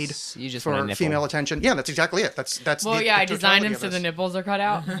 desperate need You just want a for nipple. female attention. Yeah, that's exactly it. That's Well, the, yeah, the I designed them totality so of the this. nipples are cut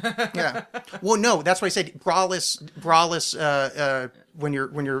out. Yeah. Well, no, that's why I said braless. When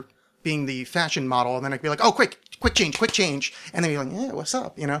you're being the fashion model, and then I'd be like, oh, quick change, and then you're like, yeah, what's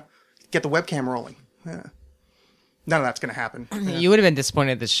up? You know, get the webcam rolling. Yeah. None of that's gonna happen. Yeah. You would have been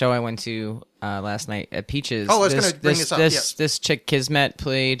disappointed at the show I went to last night at Peaches. Oh, I was gonna bring this up, yes. This chick Kismet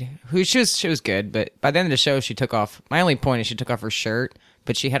played. She was good, but by the end of the show, she took off. My only point is she took off her shirt,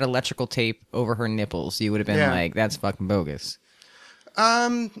 but she had electrical tape over her nipples. You would have been Yeah. like, "That's fucking bogus." I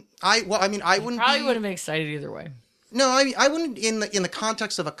wouldn't Probably be, would have been excited either way. No, I wouldn't in the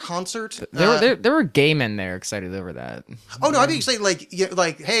context of a concert. There were gay men there excited over that. Oh no, I'd be excited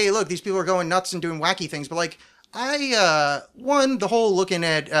like, hey, look, these people are going nuts and doing wacky things, but like the whole looking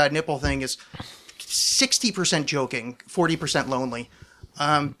at nipple thing is 60% joking, 40% lonely.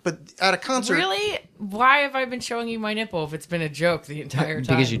 But at a concert, Really? Why have I been showing you my nipple if it's been a joke the entire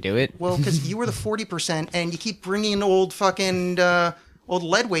time? Because you do it. well, because you were the 40%, and you keep bringing old fucking old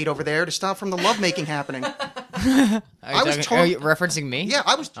lead weight over there to stop from the lovemaking happening. I was Are you referencing me? Yeah,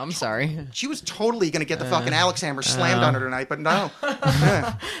 I was. I'm sorry. She was totally gonna get the fucking Alex hammer slammed on her tonight, but no.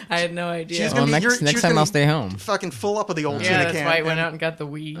 Yeah. I had no idea. She's Well, gonna be- next she was time gonna I'll be stay home. Fucking full up of the old yeah, tuna that's can. why I went and- out and got the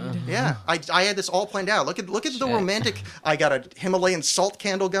weed. Yeah, I had this all planned out. Look at the romantic. I got a Himalayan salt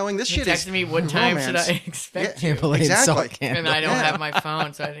candle going. This He shit is texted me, what time romance. should I expect Yeah, you? Himalayan exactly. salt candle. And I don't Yeah. have my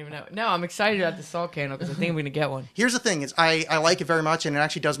phone, so I didn't even know. No, I'm excited about the salt candle because I think I'm going to get one. Here's the thing: is I like it very much, and it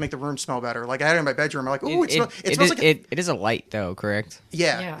actually does make the room smell better. Like I had it in my bedroom. I'm like, oh, it smells like it is a light though, correct?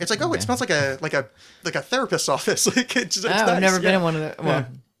 yeah. It's like, oh, it smells like a therapist's office. Like it's Oh, nice. I've never been Yeah. in one of the. Well,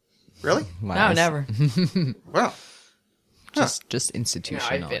 Really? no, Lies. never. Wow. Just No,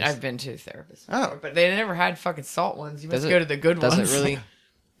 institutional. I've been to therapists. Oh. Before, but they never had fucking salt ones. You must Does it- go to the good Does ones. it really?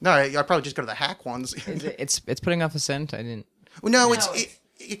 No, I probably just go to the hack ones. It's putting off a scent. I didn't. Well, no, No,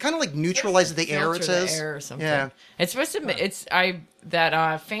 it kind of like neutralizes the air. It Filter the says. air or something. Yeah. It's supposed to.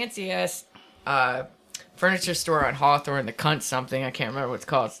 That fancy ass furniture store on Hawthorne, the Cunt something. I can't remember what it's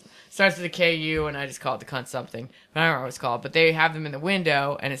called. Starts with a KU, and I just call it the Cunt something. But I don't remember what it's called. But they have them in the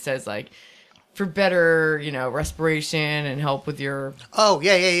window, and it says like, for better, respiration and help with your Oh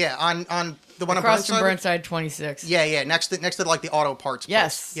yeah. On the one across on from Burnside. Burnside 26. Yeah. Next to like the auto parts. place.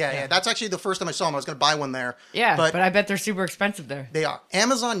 Yes. Yeah. Yeah. That's actually the first time I saw them. I was going to buy one there. Yeah, But, but I bet they're super expensive there. they are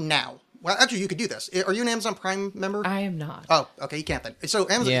Amazon now. Well, actually, you could do this. Are you an Amazon Prime member? I am not. Oh, okay. You can't then. So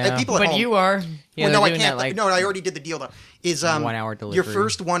Amazon Yeah. people at But home. you are. Yeah, Well, no, they're I doing can't. that, like, No, I already did the deal though. Is 1 hour your delivery.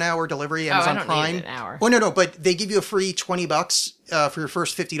 first 1 hour delivery I Amazon don't need Prime? an hour. Well, no, but they give you a free $20 for your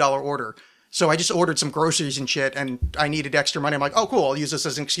first $50 order. So I just ordered some groceries and shit, and I needed extra money. I'm like, oh, cool. I'll use this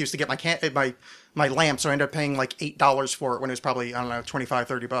as an excuse to get my lamp. So I ended up paying like $8 for it when it was probably, I don't know, $25,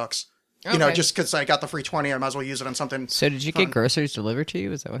 $30. You know, Okay. just because I got the free 20, I might as well use it on something. So did you fun. get groceries delivered to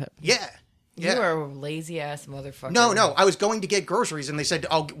you? Is that what happened? Yeah. Yeah. You are a lazy ass motherfucker. No. I was going to get groceries, and they said,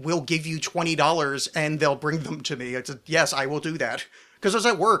 we'll give you $20, and they'll bring them to me. I said, yes, I will do that. Because I was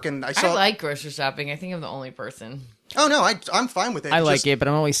at work, and I saw... I like grocery shopping. I think I'm the only person. Oh, no, I'm fine with it. I It's like just- it, but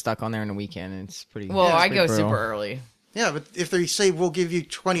I'm always stuck on there in the weekend. And it's pretty. Well, it's I pretty go brutal. super early. Yeah, but if they say, we'll give you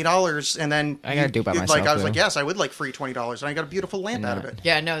 $20, and then... I gotta do it by like, myself, I was though. like, yes, I would like free $20, and I got a beautiful lamp out of it.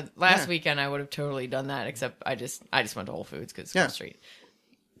 Yeah, no. Last Yeah. weekend I would have totally done that, except I just went to Whole Foods because Yeah. it's street.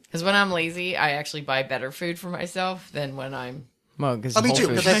 Because when I'm lazy, I actually buy better food for myself than when I'm Well, because Me too,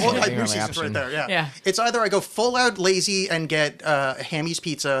 because I have the New only Season's option. right there. Yeah. Yeah. It's either I go full out lazy and get Hammy's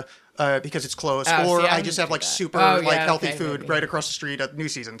Pizza because it's close, Oh, or see, I I wouldn't just have do like that. super Oh, yeah, healthy okay, food maybe. right across the street at New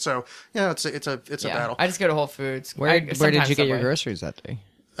Season. So yeah, it's a battle. I just go to Whole Foods. Where did you get your Subway. groceries that day?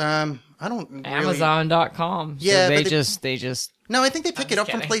 I don't really. Amazon.com. Yeah, So but they just no, I think they pick it just up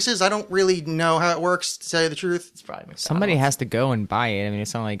from kidding. places. I don't really know how it works, to tell you the truth. It's probably McDonald's. somebody has to go and buy it. I mean,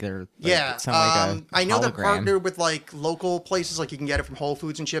 it's not like they're like, Yeah, it's not like a I know they're hologram. partnered with like local places, like you can get it from Whole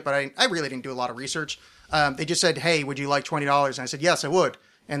Foods and shit. But I really didn't do a lot of research. They just said, "Hey, would you like $20?" And I said, "Yes, I would."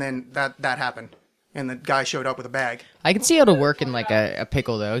 And then that happened, and the guy showed up with a bag. I can see how to work in like a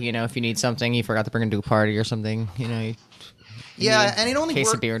pickle though. You know, if you need something, you forgot to bring it to a party or something. You know. Yeah, and it only case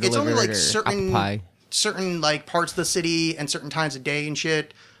of works. beer It's only delivered like or apple pie. certain like parts of the city and certain times of day and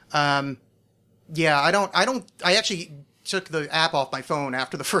shit. Yeah, I actually took the app off my phone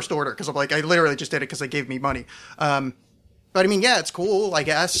after the first order because I'm like, I literally just did it because they gave me money. But I mean, yeah, it's cool, I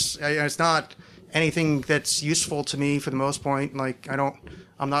guess. It's not anything that's useful to me for the most point. Like,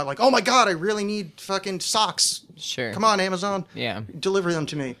 I'm not like, oh my God, I really need fucking socks. Sure. Come on, Amazon. Yeah. Deliver them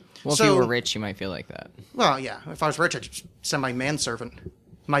to me. Well, So- if you were rich, you might feel like that. Well, yeah, if I was rich, I'd just send my manservant,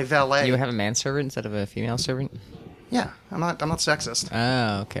 my valet. You would have a manservant instead of a female servant. Yeah, I'm not sexist.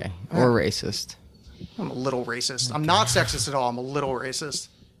 Oh, okay. Or racist. I'm a little racist. I'm not sexist at all. I'm a little racist.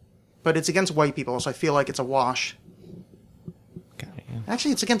 But it's against white people, so I feel like it's a wash. Got it, yeah.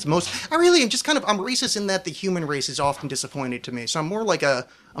 Actually, it's against most. I really am just I'm racist in that the human race is often disappointed to me. So I'm more like I'm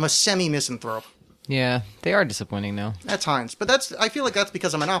a semi-misanthrope Yeah, they are disappointing though. at times. But I feel like that's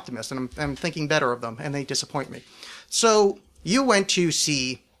because I'm an optimist and I'm thinking better of them, and they disappoint me. So you went to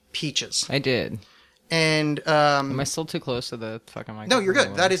see Peaches. I did. And, Am I still too close to the fucking mic? no, you're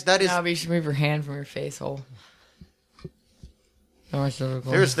good. That is, No, but you should move your hand from your face hole. there was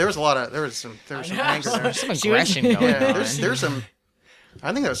a lot of, there was some anger there. There's some aggression going Yeah, on. there's some.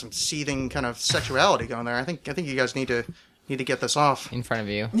 I think there's some seething kind of sexuality going there. I think you guys need to get this off. in front of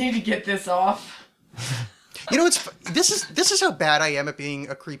you. Need to get this off. You know, this is how bad I am at being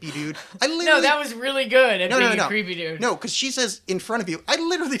a creepy dude. I literally No, that was really good at no, being no, no. a creepy dude. No, because she says in front of you. I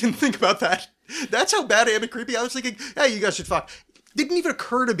literally didn't think about that. That's how bad I am at creepy. I was thinking, hey, you guys should fuck. Didn't even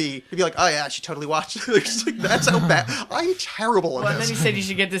occur to me to be like, oh yeah, I should totally watch. Just like, that's how bad I'm terrible at Well, and then this. you said you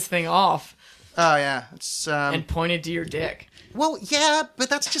should get this thing off Oh yeah, it's and pointed to your dick. well, yeah, but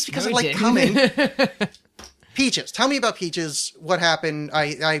that's just because No, I he like didn't. coming. Peaches, tell me about Peaches. What happened?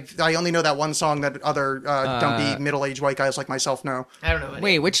 I only know that one song that other dumpy middle-aged white guys like myself know. I don't know.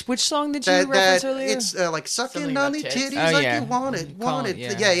 Wait, which song did you That reference earlier? it's like sucking Something on about the tits. titties Oh, like yeah. you want it.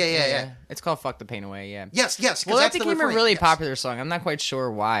 Yeah. It's called "Fuck the Pain Away." Yeah. Yes. 'Cause Well, that that's the became a refrain. really Yes. popular song. I'm not quite sure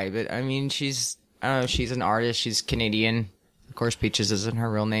why, but I mean, I don't know. She's an artist. She's Canadian. Of course, Peaches isn't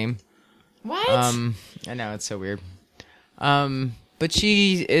her real name. What? I know it's so weird. But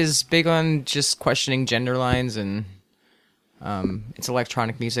she is big on just questioning gender lines, and it's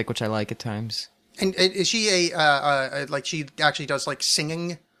electronic music, which I like at times. And is she a like she actually does like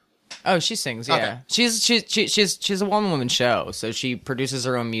singing? Oh, she sings. Yeah, Okay. she's a one-woman show, so she produces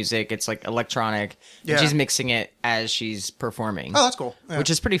her own music. It's like electronic. Yeah. And she's mixing it as she's performing. Oh, that's cool. Yeah. Which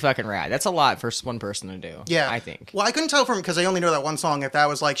is pretty fucking rad. That's a lot for one person to do. Yeah, I think. Well, I couldn't tell from because I only know that one song. If that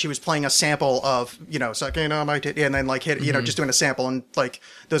was like she was playing a sample of sucking on my titty, and then like hit just doing a sample, and like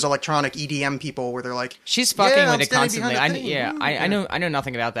those electronic EDM people where they're like She's fucking yeah, I'm with it standing constantly. behind the thing. I know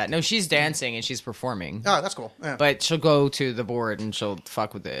nothing about that. No, she's dancing and she's performing. Oh, that's cool. Yeah. But she'll go to the board and she'll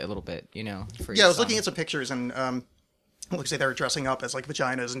fuck with it a little bit, for Yeah, I was each looking song. at some pictures and it looks like they were dressing up as like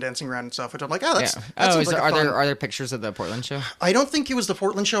vaginas and dancing around and stuff, which I'm like, oh, that's Yeah. that Oh, seems like a are fun... there pictures of the Portland show? I don't think it was the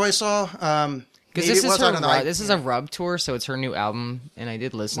Portland show I saw. Because Maybe this it is was, I don't know. this is a rub tour, so it's her new album, and I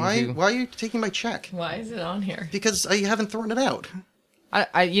did listen Why to. are you taking my check? Why is it on here? Because I haven't thrown it out.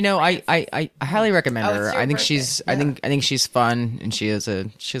 I highly recommend Oh, her. it's your I think birthday. she's I think she's fun, and she has a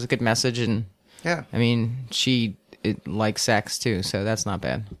good message, and Yeah. I mean she likes sex too, so that's not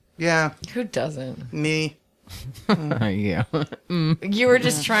bad. Yeah. Who doesn't? Me. Yeah. You were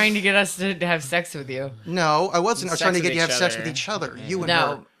just trying to get us to have sex with you. No, I wasn't. I was Sex trying to with get you to have each sex other. with each other. You and her.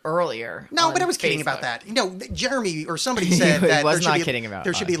 No, earlier. No, on but I was kidding about Facebook. that. Jeremy or somebody said He that was there should not be, kidding about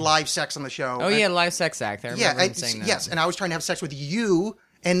there should be that. live sex on the show. Oh yeah, live sex act. I remember him saying that. Yes, and I was trying to have sex with you,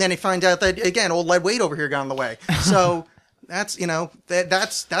 and then I find out that again, old lead weight over here got in the way. So that's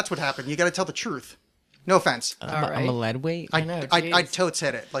that's what happened. You got to tell the truth. No offense. All right. I'm a lead weight. I know, I jeez. totes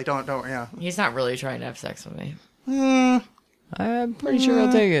hit it. Like don't yeah. He's not really trying to have sex with me. I'm pretty sure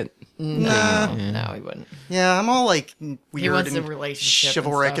I'll take it. Nah. No, he wouldn't. Yeah, I'm all like weird wants and a relationship and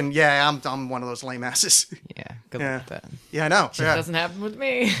chivalric, stuff. and yeah, I'm one of those lame asses. Yeah, Good Yeah. luck with that. Yeah, I know. It Yeah. doesn't happen with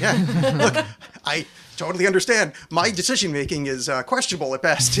me. Yeah. Look, I totally understand. My decision making is questionable at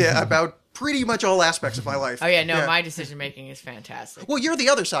best about pretty much all aspects of my life. Oh yeah, no, my decision making is fantastic. Well, you're the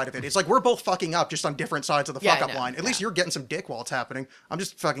other side of it. It's like we're both fucking up just on different sides of the Yeah, fuck up no, line. At least yeah. you're getting some dick while it's happening. I'm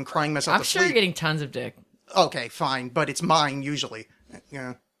just fucking crying myself I'm to sure sleep. you're getting tons of dick. Okay, fine, but it's mine usually.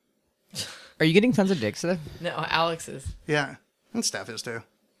 Yeah. Are you getting tons of dicks today? No, Alex is. Yeah. And Steph is too.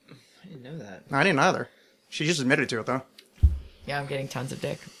 I didn't know that. I didn't either. She just admitted to it though. Yeah, I'm getting tons of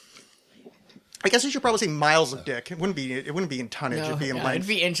dick. I guess I should probably say miles of dick. It wouldn't be in tonnage. No, It'd be in no, length. it'd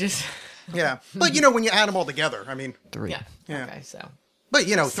be inches. Yeah. But you know, when you add them all together, I mean, 3. Yeah. Yeah. Okay, so. but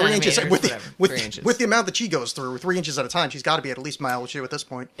you know, 3 inches Centimeters, with whatever. 3 inches. with the amount that she goes through, 3 inches at a time, she's got to be at least mile with you at this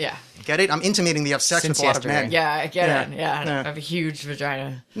point. Yeah. Get it? I'm intimating that you have sex Since with a lot of yesterday. men. Yeah, I get Yeah. it. Yeah, Yeah. I have a huge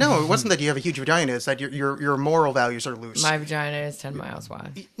vagina. No, it wasn't that you have a huge vagina. It's that your moral values are loose. My vagina is 10 miles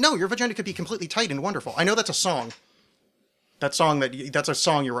wide. No, your vagina could be completely tight and wonderful. I know that's a song. That's a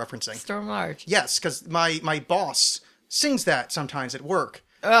song you're referencing. Storm large. Yes, because my boss sings that sometimes at work.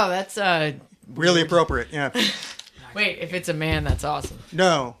 Oh, that's Really appropriate. Yeah. Wait, if it's a man, that's awesome.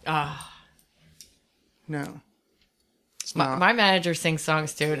 No. Ah. No. It's My, not. my manager sings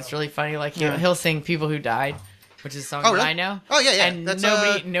songs too, and it's really funny. Like he'll sing "People Who Died," which is a song Oh, that really? I know. Oh, yeah, yeah. And That's,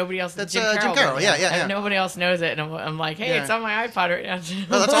 nobody else. that's, Jim Jim Carroll. Carroll. does Yeah, that. yeah, yeah. And nobody else knows it, and I'm like, hey, Yeah. it's on my iPod right now.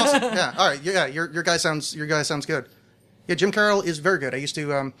 Oh, that's awesome. Yeah. All right. Yeah. Your guy sounds good. Yeah, Jim Carroll is very good. I used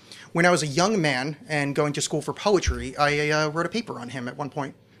to when I was a young man and going to school for poetry, I wrote a paper on him at one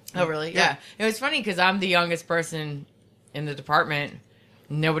point. Oh, really? Yeah. It was funny because I'm the youngest person in the department.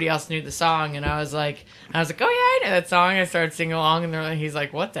 Nobody else knew the song, and I was like, oh yeah, I know that song. I started singing along, and he's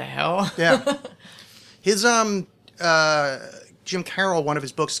like, what the hell? Yeah. His Jim Carroll, one of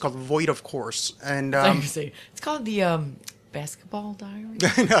his books is called Void of Course, and It's called the Basketball Diary.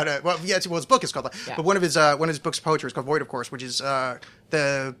 no, well, yeah, his book is called that. Yeah. But one of his books of poetry is called Void of Course, which is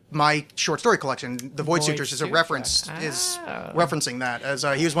my short story collection. The Void Void Suitors is a Sutra. reference referencing that as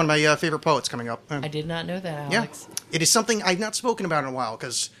he was one of my favorite poets coming up. I did not know that, Yeah, Alex. it is something I've not spoken about in a while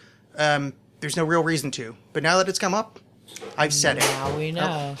because there's no real reason to. But now that it's come up, I've said it. Now we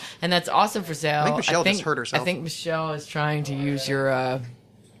know. And that's awesome for sale. I think Michelle just hurt herself. I think Michelle is trying to use your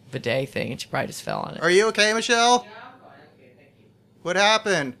bidet thing, and she probably just fell on it. Are you okay, Michelle? What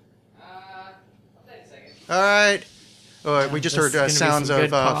happened? All right. Oh, we just This heard is gonna be sounds some of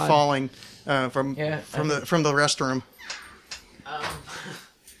good pod. falling from Yeah, from the restroom.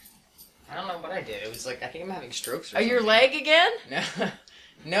 I don't know what I did. It was like I think I'm having strokes. Or Oh, your something. leg again?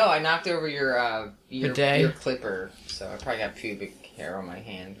 No, I knocked over your Bidet? clipper, so I probably got pubic hair on my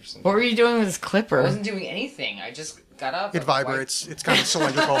hand or something. What were you doing with this I clipper? wasn't doing anything. I just got up. It vibrates. It's kind of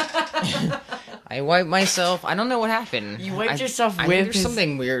cylindrical. I wiped myself. I don't know what happened. You wiped I- yourself I with think there's his-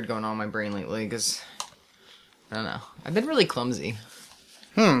 something weird going on in my brain lately because I don't know. I've been really clumsy.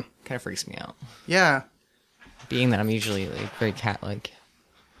 Kind of freaks me out. Yeah. Being that I'm usually like very cat-like.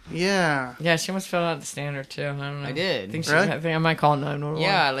 Yeah. Yeah, she almost fell out of the standard too. I don't know. I did. I think, Really? I think I might call 911.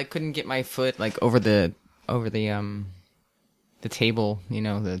 Yeah, I like couldn't get my foot like over the table,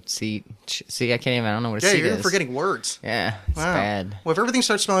 the seat. See, I can't even. I don't know what a Yeah, seat you're is. forgetting words. Yeah, it's Wow. bad. Well, if everything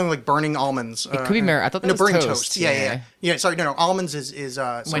starts smelling like burning almonds, It could be I thought that no, was burning toast. Yeah. Sorry, no. Almonds is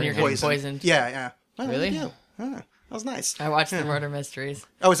When you're getting poisoned. Yeah, yeah. Well, Really? there you go. That was nice. I watched the murder mysteries.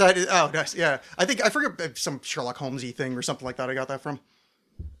 Oh, is that? Oh, nice. Yeah. I forget some Sherlock Holmesy thing or something like that. I got that from.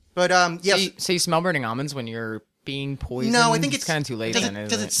 But yes. So you smell burning almonds when you're being poisoned? No, I think it's kind of too late. Does then, it,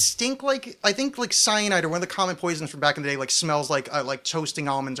 isn't does it stink like? I think like cyanide or one of the common poisons from back in the day, like smells like toasting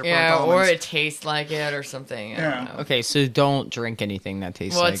almonds or burnt Yeah, almonds. or it tastes like it or something. I don't know. Okay, so don't drink anything that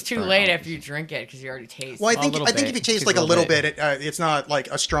tastes Well, like it's too burnt late almonds. after you drink it because you already taste. Well, I think little if it bit. tastes Just like a a little little bit, it's not like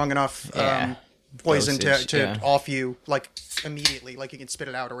a strong enough Yeah. poison Dosage, to yeah. off you like immediately, like you can spit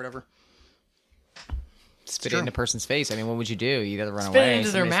it out or whatever. Spit Sure. it in a person's face. I mean, what would you do? You gotta run Spit away. it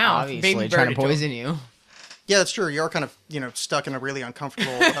into their Somebody's mouth. obviously Baby trying bird to it to poison you. Yeah, that's true. You are kind of stuck in a really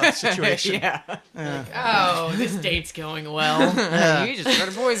uncomfortable situation. yeah. Oh, this date's going well. You just tried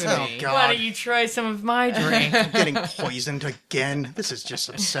to poison Oh, me. God. Why don't you try some of my drink? Getting poisoned again. This is just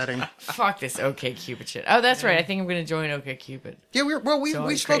upsetting. Fuck this OK Cupid shit. Oh, that's right. I think I'm gonna join OK Cupid. Yeah,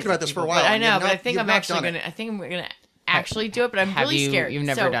 we've spoken about this for a while. I and know, you've but not- I think you've I'm not actually done it. gonna. I think I'm gonna actually do it, but I'm Have really you- scared. you've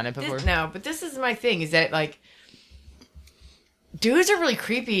never done it before? No, but this is my thing. Is that like dudes are really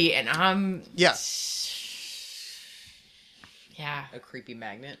creepy, and I'm Yeah. yeah. A creepy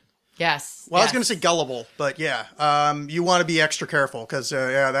magnet. Yes. Well, I was going to say gullible, but yeah, you want to be extra careful because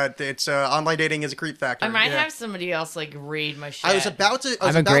online dating is a creep factor. I might yeah. have somebody else like read my shit. I was about to.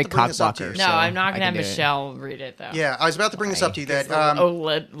 I'm a great bring this up to cockblocker. you. No, so I'm not I gonna have can do it. Michelle read it though. Yeah, I was about to bring this up to you that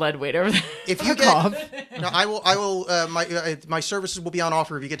lead weight over there. if you get, no, I will. My services will be on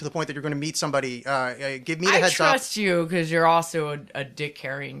offer if you get to the point that you're going to meet somebody. Give me the I heads up. trust you because you're also a dick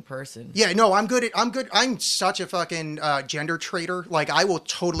carrying person. Yeah, no, I'm good. I'm such a fucking gender traitor. Like, I will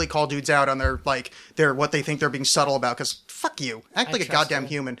totally call dudes out on their what they think they're being subtle about. Because fuck you, act like a trust goddamn you.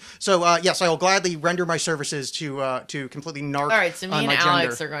 human. So yes, I will gladly render my services to completely narc. All right, so me on and my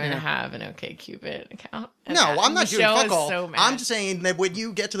Alex gender. are going to have an OkCupid account. And No, I'm not Michelle doing fuck is all. so mad. I'm just saying that when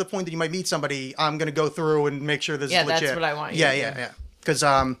you get to the point that you might meet somebody, I'm going to go through and make sure this Yeah, is legit. that's what I want you Yeah, to yeah, do. yeah. Because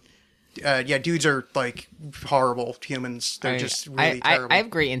dudes are like horrible humans. They're just really terrible. I have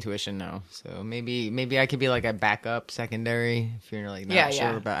great intuition now, so maybe I could be like a backup, secondary if you're like not Yeah, sure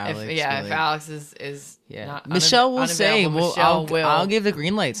yeah. about Alex. If really. Alex is Yeah, not Michelle will say, unavailable, "Well, Michelle will. I'll give the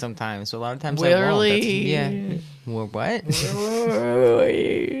green light sometimes." So a lot of times I won't. Really? Yeah. Well, what?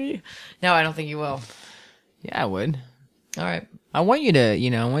 No, I don't think you will. Yeah, I would. All right. I want you to,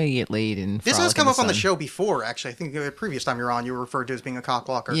 I want you to get laid and. This frolic has come in up on the sun. show before, actually. I think the previous time you were on, you were referred to as being a cock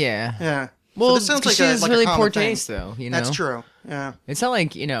blocker. Yeah. Yeah. Well, so this sounds like she a, has like really a common poor thing. taste, though. That's true. Yeah. It's not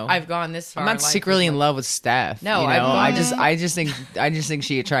like I've gone this far. I'm not in life secretly with in love with Steph. No, you I've know? gone- I just think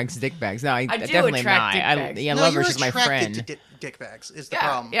she attracts dick bags. No, I do definitely am attract not. dick I bags. yeah, I No, love her. you're She's my attracted friend. to dick bags is the Yeah,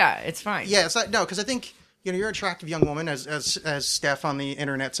 problem. yeah, it's fine. Yeah, it's not, no, because I think you're an attractive young woman, as Steph on the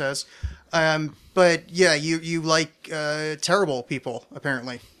internet says. But yeah, you like terrible people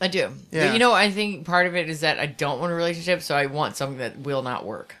apparently. I do. Yeah. But, I think part of it is that I don't want a relationship, so I want something that will not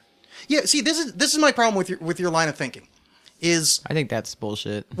work. Yeah, see, this is my problem with your line of thinking. Is I think that's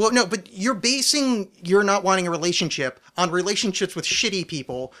bullshit. well, no, but you're basing you're not wanting a relationship on relationships with shitty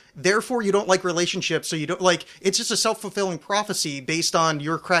people. Therefore, you don't like relationships, so you don't like. It's just a self-fulfilling prophecy based on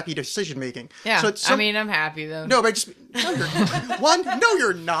your crappy decision making. Yeah, So it's I mean, I'm happy though. no, but no, you're one. No,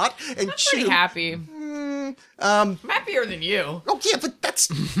 you're not. And pretty two, happy. I'm happier than you. oh yeah, but that's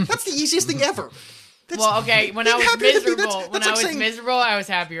the easiest thing ever. That's, Well, okay, when I being was happier than me, miserable, that's when like I was saying, miserable, I was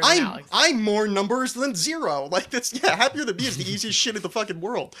happier than Alex. I'm more numbers than zero. Like that's happier than me is the easiest shit in the fucking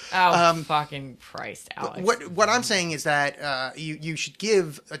world. Oh, fucking Christ, Alex. What I'm saying is that you should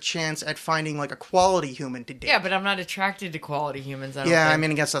give a chance at finding like a quality human to date. Yeah, but I'm not attracted to quality humans. I don't Yeah, think. I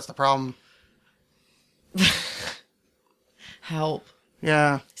mean, I guess that's the problem. Help.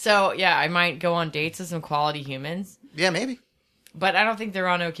 Yeah, So, yeah, I might go on dates with some quality humans, yeah, maybe. but I don't think they're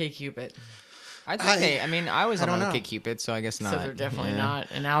on OkCupid. I think I was I on don't know. OkCupid, so I guess not. So they're definitely Yeah. not.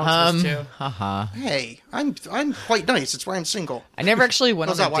 And Alex was too. Haha. Hey, I'm quite nice. It's why I'm single. I never actually went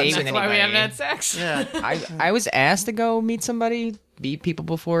That's on not a why date I'm with That's why we haven't anybody. had sex. Yeah, I was asked to go meet somebody, meet people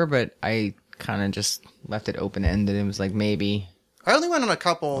before, but I kind of just left it open ended. It was like maybe. I only went on a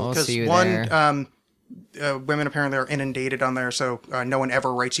couple I'll because see you one, there. women apparently are inundated on there, so no one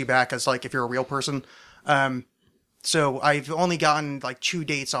ever writes you back as like if you're a real person. So I've only gotten like 2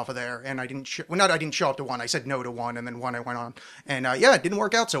 dates off of there, and I didn't. I didn't show up to one. I said no to one, and then one I went on, and it didn't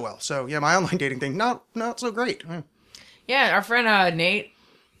work out so well. So yeah, my online dating thing not so great. Yeah, our friend Nate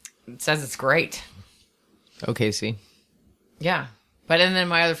says it's great. Okay, see. Yeah. But and then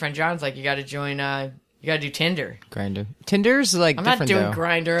my other friend John's like, you got to join, you got to do Tinder. Grindr. Tinder's like I'm not different doing though.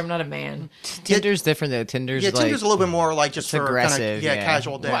 Grinder. I'm not a man. Tinder's different though. Tinder's Yeah, like Tinder's a little bit more like just for aggressive, kind of yeah.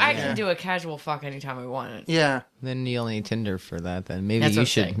 casual dating. Well, I yeah. can do a casual fuck anytime I want it. Yeah. then you only need Tinder for that. Then maybe That's you what I'm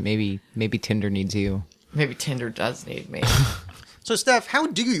should. saying. Maybe Tinder needs you. Maybe Tinder does need me. So, Steph, how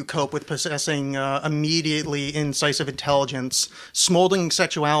do you cope with possessing immediately incisive intelligence, smoldering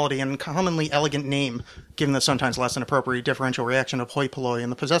sexuality, and commonly elegant name, given the sometimes less than appropriate differential reaction of hoi polloi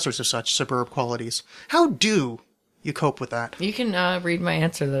and the possessors of such superb qualities? How do you cope with that? You can read my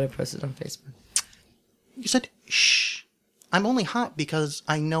answer that I posted on Facebook. You said, shh. I'm only hot because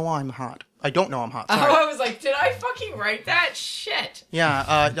I know I'm hot. I don't know I'm hot. Oh, Sorry. I was like, did I fucking write that? Shit.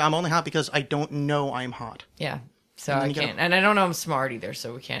 Yeah, I'm only hot because I don't know I'm hot. Yeah. So then I you gotta- can't, and I don't know I'm smart either.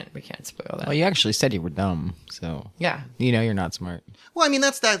 So we can't spoil that. Well, you actually said you were dumb, so Yeah. you're not smart. Well, I mean,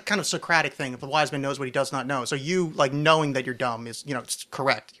 that's that kind of Socratic thing. If the wise man knows what he does not know. So you, like, knowing that you're dumb is, it's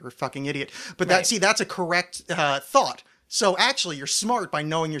correct. You're a fucking idiot. But Right. that's a correct thought. So actually, you're smart by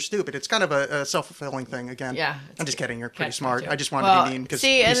knowing you're stupid. It's kind of a self-fulfilling thing again. Yeah, I'm just kidding. You're pretty catch smart. 22. I just wanted Well, to be mean because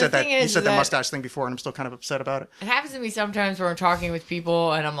see, you and the said that thing you is said the that- mustache thing before, and I'm still kind of upset about it. It happens to me sometimes where I'm talking with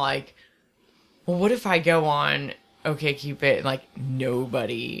people and I'm like, well, what if I go on OkCupid and like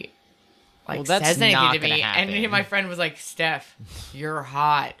nobody Well, that's says anything not to me? gonna And happen. my friend was like, Steph, you're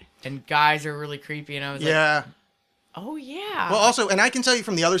hot and guys are really creepy. And I was like, Yeah. Oh yeah. Well, also, and I can tell you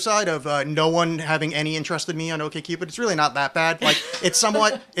from the other side of no one having any interest in me on OkCupid, it's really not that bad. Like, it's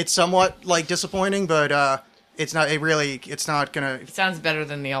somewhat like disappointing, but it's not. It's not gonna. It sounds better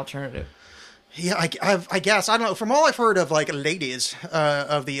than the alternative. Yeah, I guess I don't know. From all I've heard of, like ladies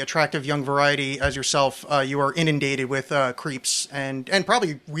of the attractive young variety as yourself, you are inundated with creeps and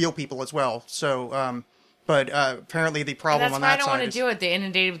probably real people as well. So, but apparently the problem That's on why I that don't side want to is do it. The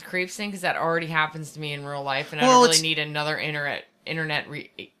inundated with creeps thing, because that already happens to me in real life, and I Well, don't really it's- need another internet.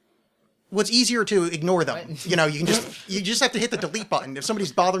 what's easier to ignore them. You know, you just have to hit the delete button. If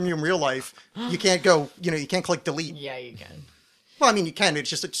somebody's bothering you in real life, you can't go. You can't click delete. Yeah, you can. Well, I mean, you can. It's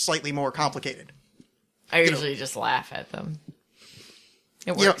just slightly more complicated. I usually just laugh at them.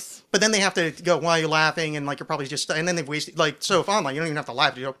 It You know, works. but then they have to go, why are you laughing? And like, you're probably just, and then they've wasted, like, so if online, you don't even have to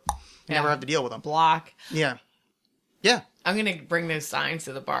laugh. You never have to deal with them. Block. Yeah. Yeah. I'm gonna bring those signs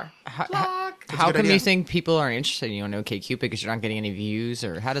to the bar. Block. How good come idea. you think people are interested in you on OkCupid because you're not getting any views,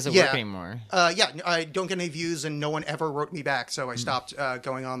 or how does it Yeah. work anymore? Yeah, I don't get any views and no one ever wrote me back. So I stopped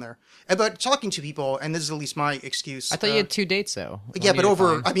going on there. But talking to people, and this is at least my excuse. I thought you had 2 dates though. Yeah, When but you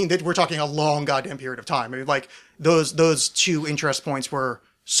over, define- I mean, we're talking a long goddamn period of time. I mean, like, those 2 interest points were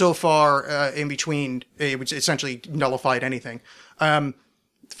so far in between, which essentially nullified anything.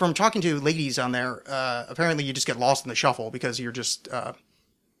 From talking to ladies on there, apparently you just get lost in the shuffle because you're just...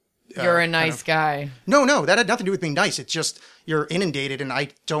 You're a nice guy. No, that had nothing to do with being nice. It's just you're inundated, and I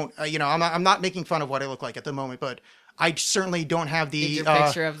don't, I'm not making fun of what I look like at the moment, but I certainly don't have the Did your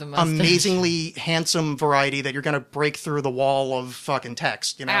picture of the mustache? amazingly handsome variety that you're going to break through the wall of fucking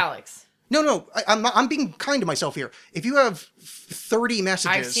text, you know? Alex. No, I'm being kind to myself here. If you have 30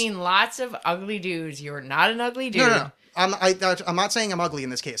 messages... I've seen lots of ugly dudes. You're not an ugly dude. No. I'm not saying I'm ugly in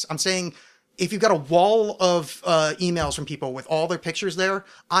this case. I'm saying if you've got a wall of emails from people with all their pictures there,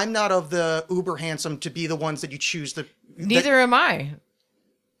 I'm not of the uber handsome to be the ones that you choose to... Neither am I.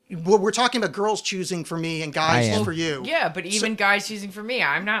 Well, we're talking about girls choosing for me and guys I am. for you. Yeah, but even guys choosing for me,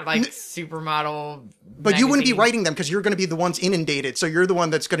 I'm not like supermodel. But you wouldn't be magazine. writing them because you're going to be the ones inundated. So you're the one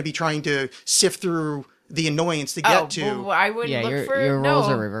that's going to be trying to sift through the annoyance to get to. Well, I wouldn't yeah, look for your roles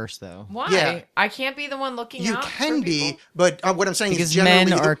no. are reversed though. Why? Yeah. I can't be the one looking You out can for be, people. but what I'm saying Because is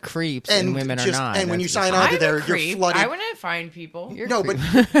generally... men are creeps and women are not. And when you That's sign the- on to I'm there, a you're creep. flooded. I wouldn't find people. No, but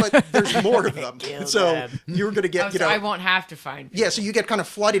there's more of them. So you're going to get, Oh, so I won't have to find people. Yeah, so you get kind of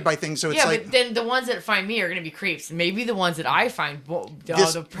flooded by things. So it's Yeah, like... but then the ones that find me are going to be creeps. Maybe the ones that I find will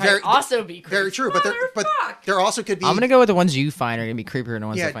This- also be creeps. Very true, but Motherfuck. there also could be... I'm gonna go with the ones you find are gonna be creepier than the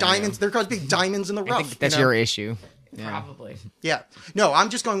ones Yeah, that find diamonds. You. There could be diamonds in the I rough. think that's you know? your issue. Yeah. Probably. Yeah. No, I'm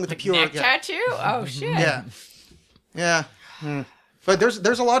just going with the pure... Neck yeah. tattoo? Oh, shit. Yeah. But there's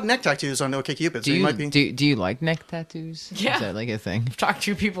a lot of neck tattoos on OkCupid, so Do you you might be... do you like neck tattoos? Yeah. Is that like a thing? Talk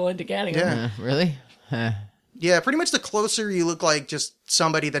 2 people into getting Yeah. them. Really? Huh. Yeah, pretty much the closer you look like just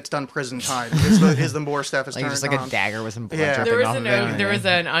somebody that's done prison time is the more Steph is Like turned just like on. a dagger with some blood Yeah. dripping There was off an of it. there was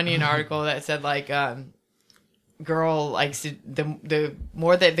an Onion article that said like girl likes to, the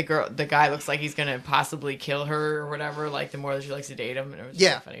more that the guy looks like he's gonna possibly kill her or whatever, like the more that she likes to date him. And it was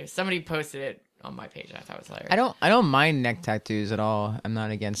Yeah. so funny. Somebody posted it on my page and I thought it was hilarious. I don't mind neck tattoos at all. I'm not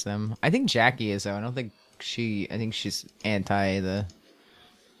against them. I think Jackie is though. I think she's anti the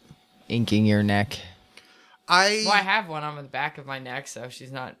inking your neck. I have one on the back of my neck, so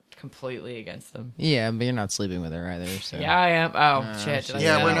she's not completely against them. Yeah, but you're not sleeping with her either. So Yeah, I am. Oh shit! Did I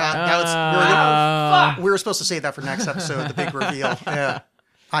yeah, say we're that? not. That was, Fuck. we were supposed to say that for next episode, the big reveal. Yeah,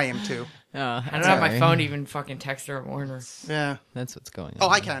 I am too. I don't have my phone to even fucking text her or warn her. Yeah. That's what's going on. Oh,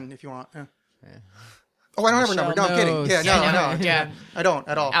 I can if you want. Yeah. Oh, I don't have her number. No, I'm kidding. knows. Yeah, no, Yeah, no, no, yeah. I don't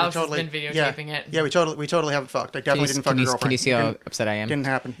at all. Alex We totally, has been videotaping it. Yeah, we totally haven't fucked. I definitely didn't fuck Can your you, girlfriend. can you see how Didn't- upset I am? Didn't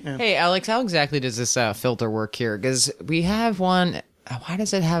happen. Yeah. Hey, Alex, how exactly does this filter work here? Because we have one. Why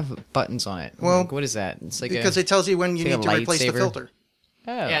does it have buttons on it? Well, Like, what is that? It's like Because it tells you when you like need a to replace the lightsaber. filter.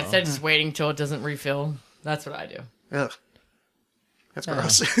 Oh. Yeah, instead of just waiting till it doesn't refill. That's what I do. Ugh. That's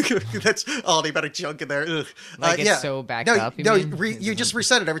gross. That's all the amount of junk in there. Ugh. Like it's yeah. so backed no, up, you No, mean? you just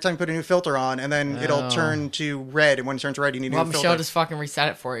reset it every time you put a new filter on, and then it'll turn to red. And when it turns red, you need a Well, new Michelle filter. just fucking reset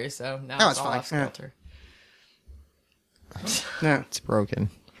it for you, so now No, it's it's all fine, off yeah. filter. No, It's broken.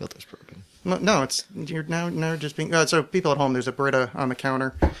 Filter's broken. no, it's you're now just being. So people at home, there's a Brita on the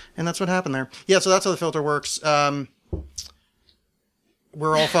counter, and that's what happened there. Yeah, so that's how the filter works.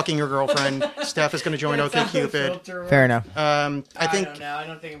 We're all fucking your girlfriend. Steph is going to join OkCupid. Fair enough. I think don't know. I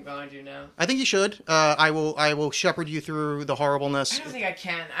don't think I'm going to now. I think you should. I will shepherd you through the horribleness. I don't think I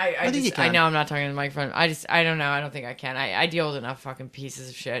can. I think you can. I know I'm not talking to the microphone. I don't know. I don't think I can. I deal with enough fucking pieces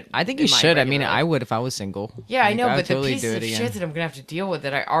of shit. I think in you my should. I regular mean, life. I would if I was single. Yeah, I Like, know, would but the totally pieces do of it again. shit that I'm gonna have to deal with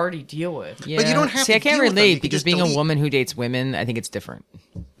that I already deal with. Yeah. But you don't have See, to I can't deal with them. You relate can because just being delete. a woman who dates women, I think it's different.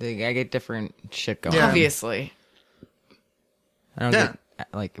 Like, I get different shit going. Yeah. on. Obviously. I don't Yeah. get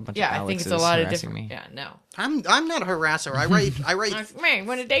like a bunch Yeah, of I think it's a Alexes lot of harassing different. me. Yeah, no. I'm not a harasser. I write Man,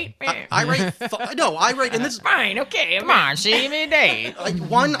 want a date? Man. I write and this is Fine, okay. Come on, see me date.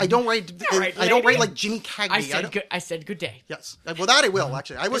 one. I don't write. right, I don't write lady. like Jimmy Cagney. I said good day. Yes. Well, that I will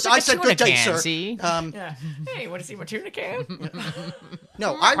actually. I It's I like a said tuna good day, can, sir. see? Yeah. Hey, want to see my tuna can?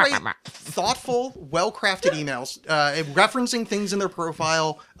 No, I write thoughtful, well-crafted emails, referencing things in their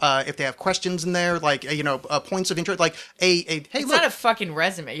profile. If they have questions in there, like points of interest, like hey, It's look. not a fucking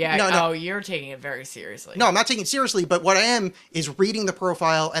resume. Yeah. No, no. Oh, you're taking it very seriously. No, I'm not taking it seriously, but what I am is reading the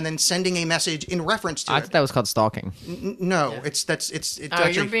profile and then sending a message in reference to I it. thought that was called stalking. No, Yeah. it's Oh,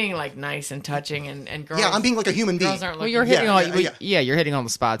 actually, you're being like nice and touching, and girls. yeah, I'm being like a human being. Girls aren't Well, looking. you're hitting Yeah, all. yeah, yeah. You're hitting all the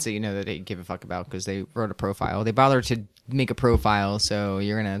spots that you know that they give a fuck about because they wrote a profile. They bothered to make a profile, so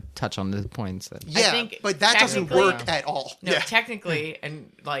you're gonna touch on the points that. Yeah, think but that doesn't technically- work at all. No, Yeah. technically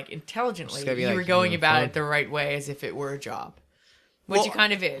and like intelligently, It's gotta be you like were going you about fun. it the right way as if it were a job, which Well, it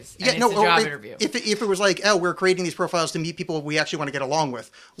kind of is. And Yeah, it's no. a job if, interview. If it was like, oh, we're creating these profiles to meet people we actually want to get along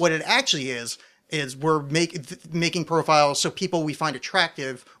with, what it actually is we're making profiles so people we find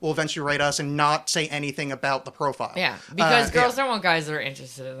attractive will eventually write us and not say anything about the profile. Yeah, because girls yeah. don't want guys that are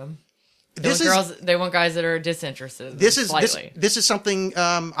interested in them. They want guys that are disinterested. In them This is slightly. this is something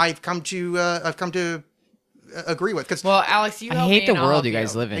I've come to agree with because Well, Alex, you I help hate me the and I'll world help you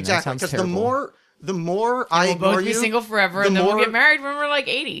guys live in. exactly That sounds because terrible. the more I We'll ignore both be you, single forever, the and then we'll more- get married when we're like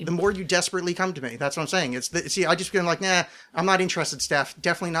 80. the more you desperately come to me. That's what I'm saying. See, I just been like, nah, I'm not interested, Steph.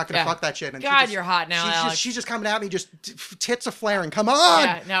 Definitely not gonna Yeah. fuck that shit. And God, you're hot now, Alex. She's just coming at me, just tits a flaring. Come on,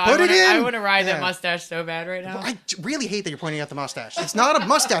 Yeah, no, put it in. I want to ride Yeah. that mustache so bad right now. I really hate that you're pointing out the mustache. It's not a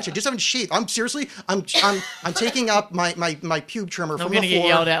mustache. I just haven't shaved. I'm seriously. I'm taking up my pube trimmer from gonna the get floor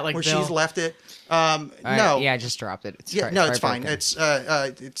yelled at like where Bill. she's left it. Yeah, I just dropped it. It's no, it's fine. broken. It's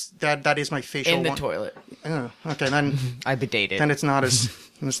that is my facial in the one. toilet. Oh, okay, then I bidated. then it's not as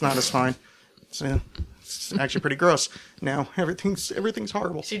fine. So it's actually pretty gross. Now everything's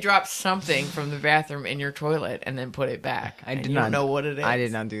horrible. She dropped something from the bathroom in your toilet and then put it back. I and did you not don't know what it is. I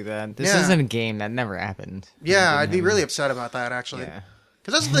did not do that. This Yeah. isn't a game. That never happened. Yeah, I'd be really upset about that actually. Yeah.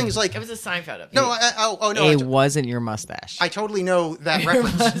 Because that's the thing is like It was a Seinfeld episode. no, no, It wasn't your mustache. I totally know that Your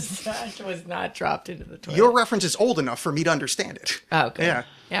reference. mustache was not dropped into the toilet. Your reference is old enough for me to understand it. Oh, okay. Yeah.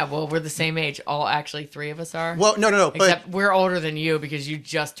 Yeah, well, we're the same age. All actually, three of us are. Well, no, but Except we're older than you because you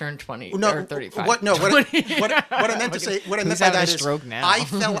just turned 20 no, or 35. what I meant to say, what I meant Who's by having that a is, stroke now? I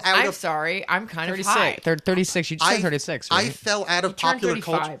fell out I'm of sorry. I'm kind of 36. high. 36. You just turned 36, right? I fell out of turned popular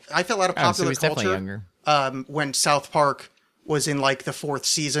 35. culture. I fell out of Oh, so popular he's definitely culture when South Park was in like the 4th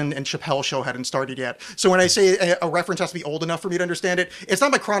season and Chappelle's show hadn't started yet. So when I say a reference has to be old enough for me to understand it, it's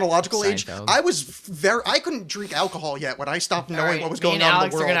not my chronological age. Seinfeld. I couldn't drink alcohol yet when I stopped knowing All right, what was me going and on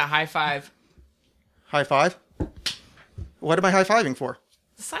Alex in the are world. gonna high five. High five? What am I high fiving for?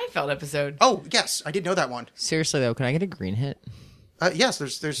 The Seinfeld episode. Oh, yes, I did know that one. Seriously though, can I get a green hit? Yes,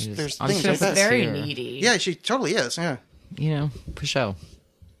 there's I'm things just like gonna She's that. very here. needy. Yeah, she totally is. Yeah. You know, pusho.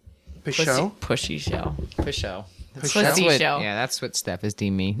 Pichot? Pushy shell. Pusho. Pusho? That's what, shell. yeah, that's what Steph has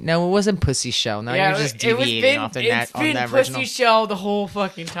deemed me. No, it wasn't pussy shell. No, Yeah, you're just it was deviating been, off the it's net on been the pussy original. shell the whole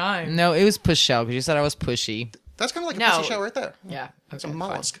fucking time. No, it was push shell because you said I was pushy. That's kind of like a No. pussy shell right there. Yeah, It's a okay,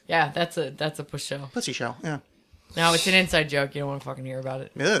 mollusk. fine. Yeah, that's a push shell. Pussy shell, yeah. No, it's an inside joke. You don't want to fucking hear about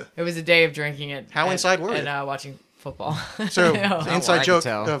it. Ugh. It was a day of drinking it. How inside were and, you? watching football. So, No. the I inside can joke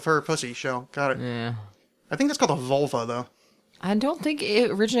tell. of her pussy shell. Got it. Yeah. I think that's called a vulva, though. I don't think it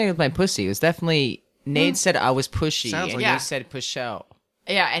originated with my pussy. It was definitely Nate said I was pushy, Sounds and like Yeah. you said pushell.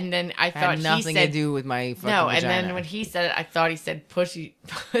 Yeah, and then I It thought had nothing he said to do with my fucking no, and vagina. then when he said it, I thought he said pussy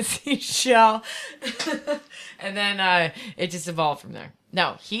shell, and then it just evolved from there.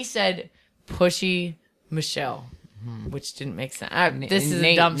 No, he said pushy Michelle, which didn't make sense. This is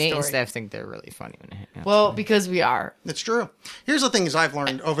Nate, a dumb Nate and story. Steph think they're really funny when they hang out. Well, because we are. It's true. Here's the things I've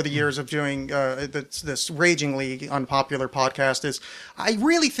learned over the years of doing this ragingly unpopular podcast is I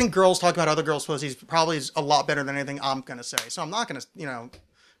really think girls talking about other girls' pussies probably is a lot better than anything I'm going to say. So I'm not going to,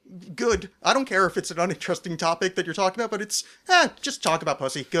 good. I don't care if it's an uninteresting topic that you're talking about, but it's, just talk about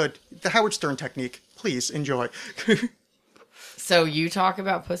pussy. Good. The Howard Stern technique. Please enjoy. So you talk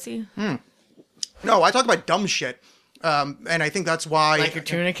about pussy? No, I talk about dumb shit. And I think that's why Like your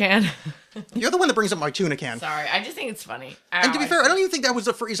tuna can. you're the one that brings up my tuna can. Sorry, I just think it's funny. And to be fair, I don't even think that was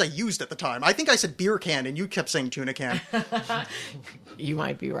the phrase I used at the time. I think I said beer can, and you kept saying tuna can. You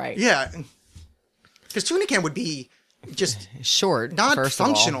might be right. Yeah, because tuna can would be just Short, not first of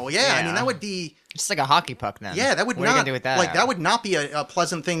all. functional. Yeah, I mean that would be. Just like a hockey puck then. Yeah, that would what not. Are you gonna do with that? Like that would not be a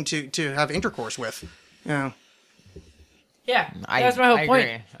pleasant thing to have intercourse with. Yeah. Yeah, that's my whole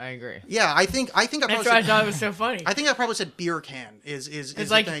point. I agree. Yeah, I think I That's probably why I said, thought it was so funny. I think I probably said beer can is It's the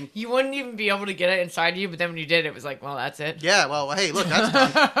like thing. you wouldn't even be able to get it inside you, but then when you did, it was like, well, that's it. Yeah, well, hey, look, that's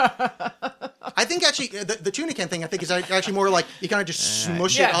done. I think actually the tuna can thing I think is actually more like you kind of just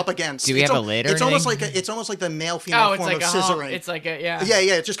smush it Yeah. up against. Do we have a lid or It's almost anything? like it's almost like the male female Oh, it's form like of a hump. scissoring. It's like a yeah. Yeah,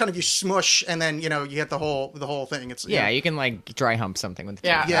 it's just kind of you smush and then you get the whole thing. It's Yeah, you can like dry hump something with.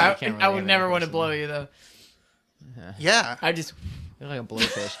 Yeah, Yeah, you can't I really would have never it want to personally. blow you though. yeah, I just You're like a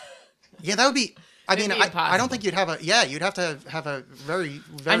blowfish. yeah. That would be. I It'd mean, be I impossible. don't think you'd have a. Yeah, you'd have to have a very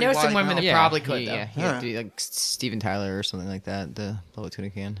I know some wide women mouth. that probably could though. Yeah, you have to be like Steven Tyler or something like that. The blow a tuna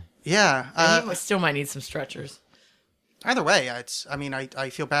can. Yeah. And he still might need some stretchers. Either way, it's. I mean, I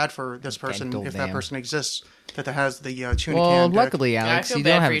feel bad for this person Dental if that dam. person exists that has the tuna Well, can. dick. luckily, I Alex, feel you bad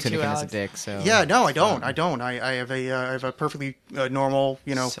don't for have a you tuna too, can as a Alex. dick. So Yeah, no, I don't. I have a perfectly normal,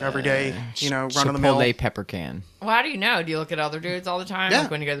 everyday, run of the mill. Chipotle pepper can. Well, how do you know? Do you look at other dudes all the time? Yeah.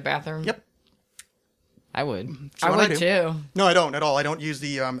 Like when you go to the bathroom? Yep. I would. So I what would do. too. No, I don't at all. I don't use the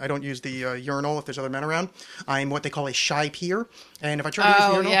urinal if there's other men around. I'm what they call a shy peer, and if I try to use the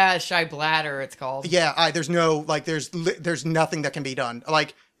Oh urinal, yeah, shy bladder. It's called. yeah, there's no there's nothing that can be done.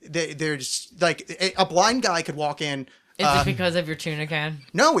 Like there's like a blind guy could walk in. Is it because of your tuna can?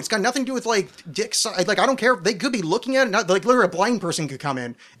 No, it's got nothing to do with like dick size. Like I don't care. They could be looking at it. Not, like literally a blind person could come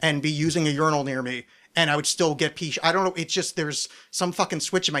in and be using a urinal near me, and I would still get pee. I don't know. It's just there's some fucking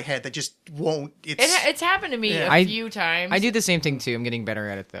switch in my head that just won't. It's happened to me Yeah. a few times. I do the same thing too. I'm getting better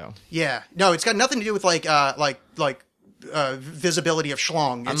at it though. Yeah, no, it's got nothing to do with like visibility of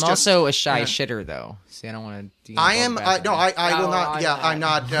schlong. I'm It's also a just, shy yeah. shitter though. See, I don't want to. I am. No, I will Oh, not. I'm Yeah, not. I'm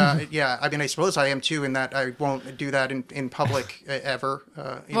not. Yeah, I mean, I suppose I am too. In that I won't do that in public ever.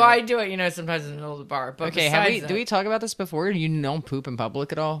 Well, I do it, sometimes in the middle of the bar. But Okay, do we talk about this before? You don't poop in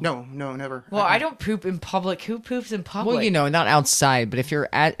public at all? No, never. Well, I don't poop in public. Who poops in public? Well, not outside, but if you're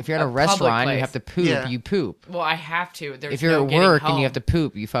at a public restaurant, and you place. have to poop. Yeah. You poop. Well, I have to. There's If you're no at getting work and home. you have to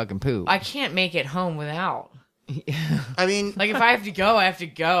poop, you fucking poop. I can't make it home without. I mean, Like, if I have to go, I have to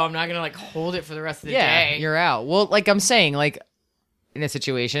go. I'm not gonna hold it for the rest of the yeah, day. you're out. Well, like I'm saying, like in a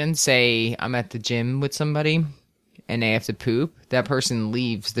situation, say I'm at the gym with somebody and they have to poop, that person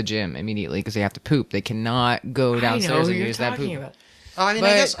leaves the gym immediately because they have to poop. They cannot go I know downstairs who and you're use that poop. talking about. I mean,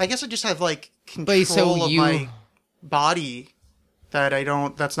 But- I guess I just have like control so of my body that I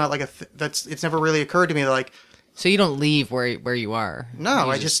don't. That's not like that's. It's never really occurred to me that like. So you don't leave where you are. No,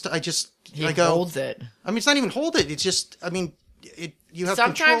 You I just He I go. holds it. I mean, it's not even hold it. It's just. I mean, you have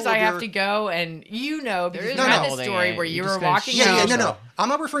Sometimes control I of have your- to go, and because you is had no this holding story it. where You're you just were gonna walking Yeah, out. no. I'm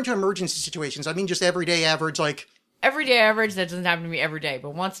not referring to emergency situations. I mean just everyday average, like. Everyday average, that doesn't happen to me every day,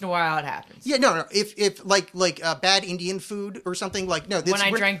 but once in a while it happens. Yeah, no. If like bad Indian food or something like no. When I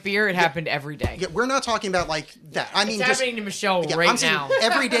drank beer, it happened every day. Yeah, we're not talking about like that. I mean, It's just happening to Michelle yeah, right I'm saying now.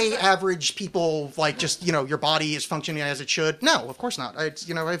 everyday average people like just your body is functioning as it should. No, of course not. It's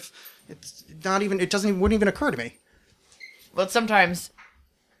it's not even. It wouldn't even occur to me. But sometimes,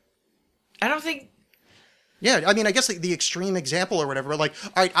 I don't think. Yeah, I mean, I guess the extreme example or whatever. Like,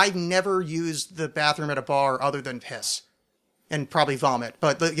 all right, I've never used the bathroom at a bar other than piss, and probably vomit.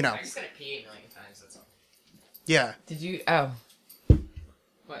 But just gotta pee 1 million times. That's all. yeah. Did you? Oh,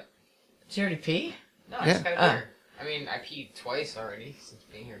 What? did you already pee? No, I just got Oh. beer. I mean, I peed twice already since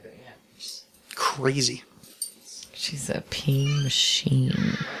being here, but yeah. Crazy. She's a pee machine.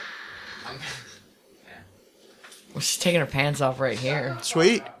 I'm, Well, she's taking her pants off right here.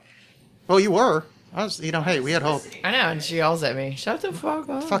 Sweet. Well, you were. I was. Hey, we had hope. I know, and she yells at me. Shut the fuck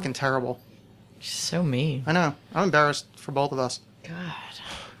up. Fucking terrible. She's so mean. I know. I'm embarrassed for both of us. God.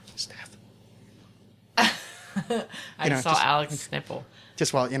 Steph. I know, saw just- Alex nipple.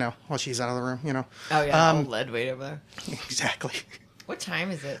 Just while she's out of the room. Oh yeah, old lead weight over there. Exactly. What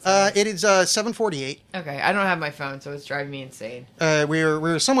time is it? It is 7:48. Okay, I don't have my phone, so it's driving me insane.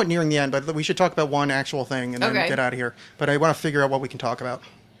 We're somewhat nearing the end, but we should talk about one actual thing and then Okay. get out of here. But I want to figure out what we can talk about.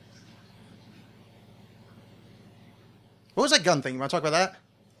 What was that gun thing? You want to talk about that?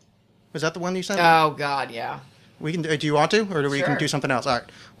 Was that the one you sent? Oh God, yeah. We can. Do you want to, or do we Sure. can do something else? All right.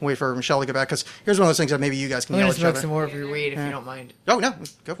 We'll wait for Michelle to get back because here's one of those things that maybe you guys can I'm yell gonna at each smoke other. some more of your weed if you don't mind. Oh no,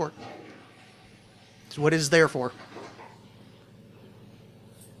 go for it. It's what it's there for.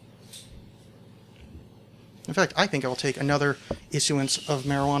 In fact, I think I'll take another issuance of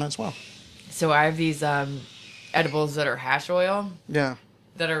marijuana as well. So I have these edibles that are hash oil Yeah.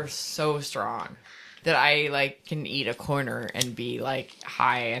 that are so strong that I like can eat a corner and be like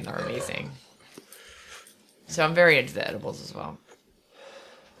high, and they're amazing. So I'm very into the edibles as well.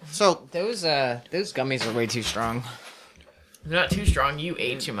 So, Those gummies are way too strong. They're not too strong. You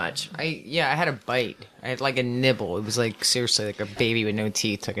ate too much. I had a bite. I had like a nibble. It was like seriously like a baby with no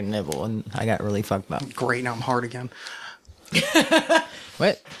teeth took a nibble, and I got really fucked up. great, now I'm hard again.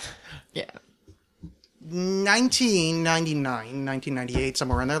 What? Yeah. 1999, 1998,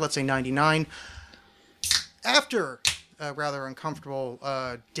 somewhere in there, let's say 99. After a rather uncomfortable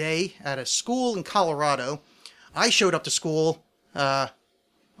day at a school in Colorado, I showed up to school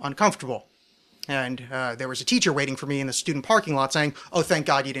uncomfortable. And there was a teacher waiting for me in the student parking lot saying, "Oh, thank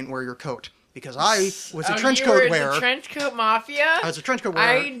God you didn't wear your coat." Because I was a trench coat wearer. The trench coat mafia? I was a trench coat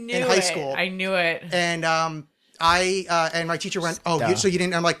wearer in high school. I knew it. And and my teacher went, "Oh, so you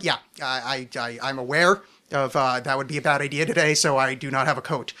didn't?" I'm like, "Yeah, I'm aware of that would be a bad idea today, so I do not have a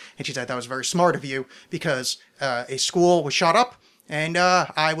coat." And she said, "That was very smart of you because a school was shot up, and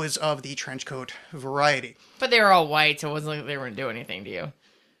I was of the trench coat variety." But they were all white, so it wasn't like they weren't doing anything to you.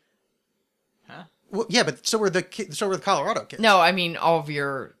 Well, yeah, but so were the Colorado kids. No, I mean all of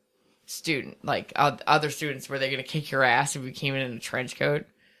your other students. Were they going to kick your ass if you came in a trench coat?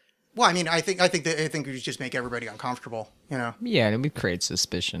 Well, I mean, I think we just make everybody uncomfortable. You know. Yeah, it would create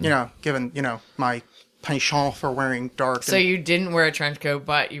suspicion. You know, given my penchant for wearing dark. So you didn't wear a trench coat,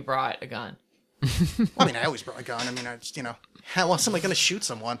 but you brought a gun. Well, I mean, I always brought a gun. I mean, how else am I going to shoot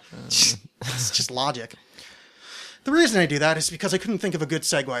someone? It's just logic. The reason I do that is because I couldn't think of a good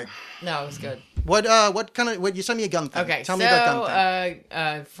segue. No, it was good. What you sent me a gun thing. Okay, Tell me about gun thing.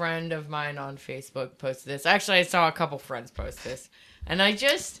 A friend of mine on Facebook posted this. Actually, I saw a couple friends post this, and I Is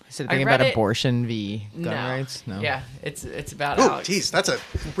it thinking about abortion v. gun rights? No. Yeah, it's about Oh, Alex. geez, that's a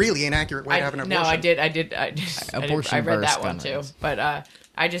really inaccurate way to have an abortion. No, I did. I read Abortion that versus one gun too. rights. But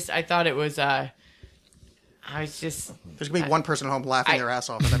I thought it was. I was just There's gonna be one person at home laughing their ass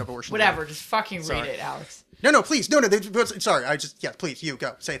off at that abortion. whatever. Just fucking Sorry. read it, Alex. No, please, no. Sorry, please, you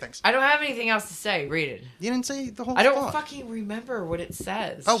go say things. I don't have anything else to say. Read it. You didn't say the whole. I don't thought. fucking remember what it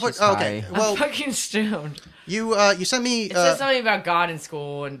says. Oh, She's okay. high. Well, I'm fucking stoned. you sent me. It says something about God in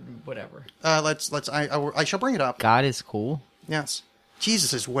school and whatever. I shall bring it up. God is cool. Yes,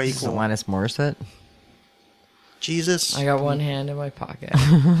 Jesus is way Is it cool. Alanis Morissette? Jesus. I got one hand in my pocket. No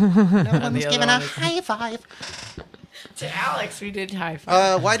one's the other giving a one is- high five. To Alex, we did high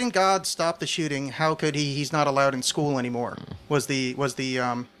five. Why didn't God stop the shooting? How could he? He's not allowed in school anymore. Was the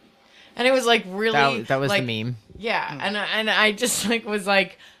And it was like really. That was like, the meme. Yeah, and I just like was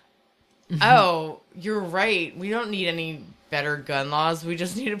like, oh, you're right. We don't need any better gun laws. We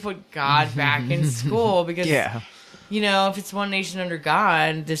just need to put God back in school because if it's one nation under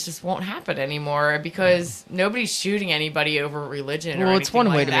God, this just won't happen anymore because nobody's shooting anybody over religion. Well, or it's one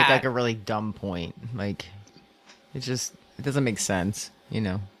anything way like to make that. like a really dumb point. Like, it doesn't make sense.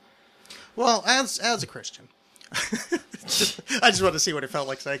 well, as a Christian, I just wanted to see what it felt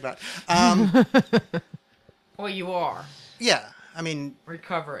like saying that. Well, you are Yeah, I mean,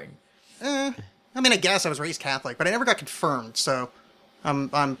 recovering. I guess I was raised Catholic, but I never got confirmed, so I'm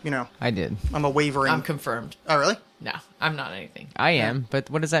I did. I'm a wavering. I'm confirmed. Oh, really? No, I'm not anything. I am, but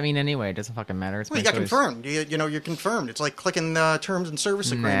what does that mean anyway? It doesn't fucking matter. It's Well, you my got choice. confirmed. You're confirmed. It's like clicking the terms and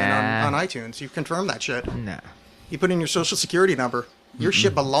service agreement Nah. on iTunes. You confirm that shit. No. You put in your social security number. Your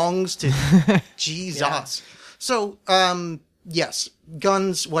shit belongs to Jesus. Yeah. So, yes,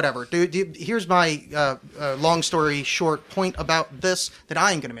 guns, whatever. Here's my long story short point about this that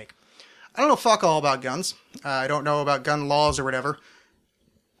I am going to make. I don't know fuck all about guns. I don't know about gun laws or whatever.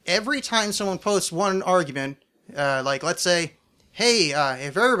 Every time someone posts one argument, like let's say, hey,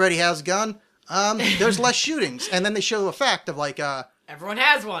 if everybody has a gun, there's less shootings. And then they show a fact of like Everyone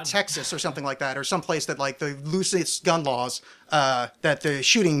has one. Texas or something like that, or someplace that like the loosest gun laws, that the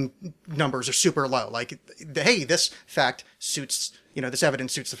shooting numbers are super low. Like, hey, this fact suits, this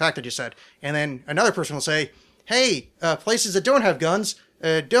evidence suits the fact that you said. And then another person will say, hey, places that don't have guns,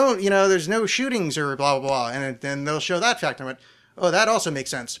 there's no shootings or blah, blah, blah. And then they'll show that fact. And I went, oh, that also makes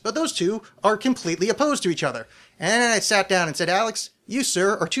sense. But those two are completely opposed to each other. And I sat down and said, Alex, you,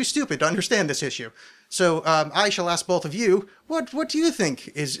 sir, are too stupid to understand this issue. So I shall ask both of you, what do you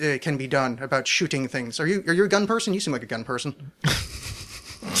think can be done about shooting things? Are you a gun person? You seem like a gun person.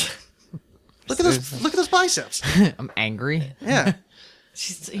 Look at those biceps. I'm angry. Yeah.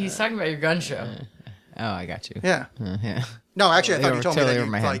 He's talking about your gun show. Oh, I got you. Yeah. Yeah. No, actually, I thought They you told were me totally that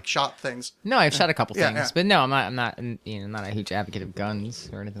over my you head. like shot things. No, I've shot a couple Yeah, things, yeah. but no, I'm not a huge advocate of guns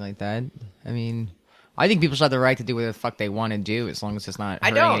or anything like that. I mean, I think people should have the right to do whatever the fuck they want to do as long as it's not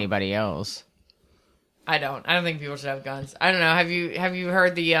hurting don't. anybody else. I don't think people should have guns. I don't know. Have you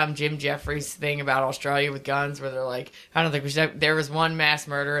heard the Jim Jeffries thing about Australia with guns, where they're like, I don't think we should have, there was one mass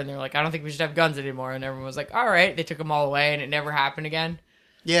murder, and they're like, I don't think we should have guns anymore, and everyone was like, all right, they took them all away, and it never happened again.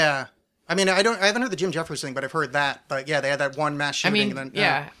 Yeah. I mean, I haven't heard the Jim Jeffries thing, but I've heard that. But yeah, they had that one mass shooting. I mean, and then,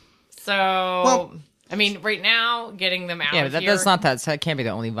 yeah. So, Well- I mean, right now, getting them out Yeah, of but here. that's not that can't be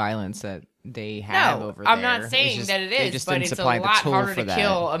the only vience that they have No, over there. I'm not It's saying just- that it they is, just but didn't it's a supply the lot tool harder for to that.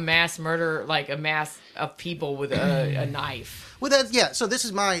 kill a mass murder, like a mass of people with a knife. Well, that yeah. So this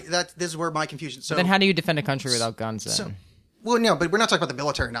is where my confusion. So Then how do you defend a country without guns? Then? So, well, no, but we're not talking about the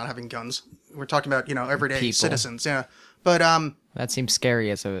military not having guns. We're talking about everyday People. citizens. Yeah, but That seems scary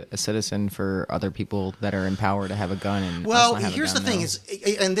as a citizen for other people that are in power to have a gun. And well, us not have a here's the gun, thing though.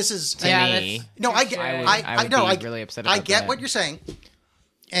 is, and this is Yeah, me. that's no, I get, I would know, be really upset I about get that. what you're saying,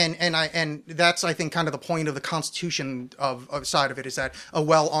 and that's I think kind of the point of the Constitution of side of it is that a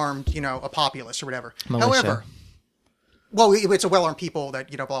well armed a populace or whatever. Militia. However, well, it's a well armed people that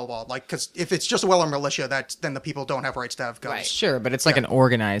blah blah blah. Like because if it's just a well armed militia, then the people don't have rights to have guns. Right. Sure, but it's like an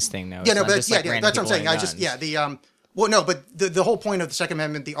organized thing, though. Yeah, It's no, not but just like random that's what I'm people saying. with guns. Well, no, but the whole point of the Second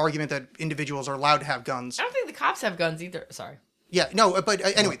Amendment, the argument that individuals are allowed to have guns. I don't think the cops have guns either. Sorry. Yeah, no, but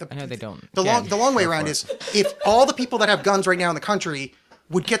anyway, I know they don't. The Yeah, long way go around for is if all the people that have guns right now in the country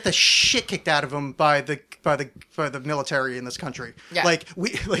would get the shit kicked out of them by the military in this country. Yeah.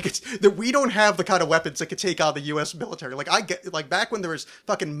 We don't have the kind of weapons that could take on the U.S. military. Like I get back when there was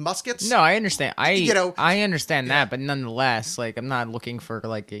fucking muskets. No, I understand. I understand yeah. that, but nonetheless, I'm not looking for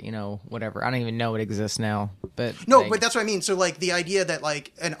whatever. I don't even know it exists now. But No, but that's what I mean. So the idea that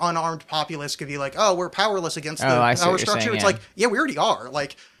an unarmed populace could be like, oh, we're powerless against the I see what power you're structure. saying, It's yeah. like, yeah, we already are.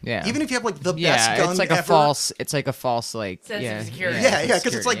 Yeah. Even if you have the best yeah, gun it's like ever. a false. It's like a false Sense of security. Yeah,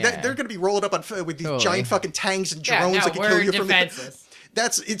 because it's like security, they're going to be rolled up with these Totally. giant fucking tanks and Yeah, drones no, that can we're kill you defenseless.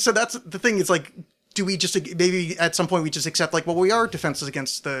 So that's the thing. It's like, do we just maybe at some point we just accept we are defenseless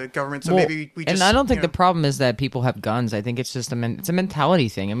against the government, so Well, maybe we just. And I don't think the problem is that people have guns. I think it's just it's a mentality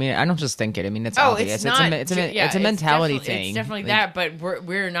thing. I mean, I don't just think it. I mean, it's obvious. It's not. It's a mentality thing. It's definitely that, but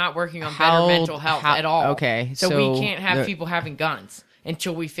we're not working on How- better mental health how- at all. okay, so so we can't have the- people having guns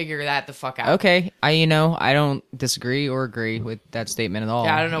until we figure that the fuck out. Okay, I don't disagree or agree with that statement at all.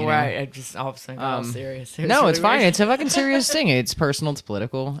 Yeah, I don't know you why I just all of a sudden got all serious. It was No, really it's fine. weird. It's a fucking serious thing. It's personal. It's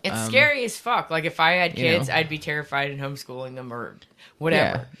political. It's scary as fuck. Like if I had you know. kids, I'd be terrified in homeschooling them or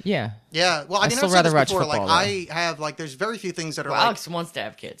whatever. Yeah. Yeah, well, I mean, still I've said this rather watch before. football, I have there's very few things that are Well, Alex wants to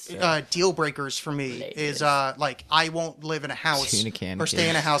have kids. So. deal breakers for me is I won't live in a house Tuna can or stay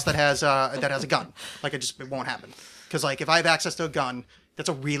in a house that has a gun. It won't happen because if I have access to a gun, that's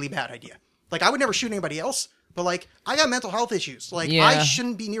a really bad idea. I would never shoot anybody else, but I got mental health issues. I Yeah.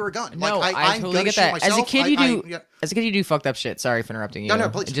 shouldn't be near a gun. No, I I'm totally gonna get shoot that. myself. As a kid, you do fucked up shit. Sorry for interrupting you. No,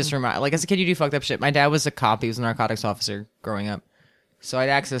 please. Just remind, as a kid, you do fucked up shit. My dad was a cop. He was a narcotics officer growing up. So I had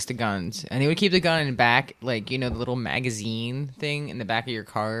access to guns, and he would keep the gun in the back, the little magazine thing in the back of your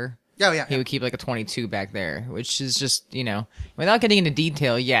car. Oh, yeah. He would keep a 22 back there, which is just, without getting into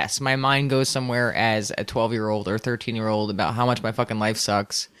detail, yes, my mind goes somewhere as a 12-year-old or 13-year-old about how much my fucking life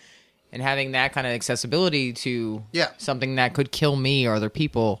sucks. And having that kind of accessibility to something that could kill me or other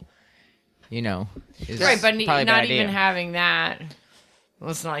people, is Right, but probably a bad not idea. even having that. Well,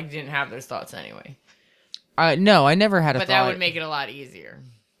 it's not like you didn't have those thoughts anyway. No, I never had a But thought. that would make it a lot easier.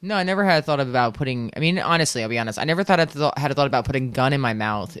 No, I never had a thought about putting. I mean, honestly, I'll be honest. I never had a thought about putting a gun in my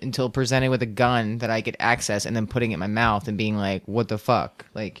mouth until presented with a gun that I could access, and then putting it in my mouth and being like, "What the fuck?"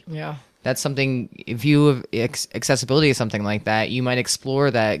 Yeah. That's something. If you have accessibility to something like that, you might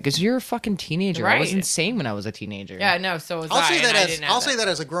explore that because you're a fucking teenager. I was Right. insane when I was a teenager. Yeah, no, so was I'll I. say and that I as didn't have I'll say that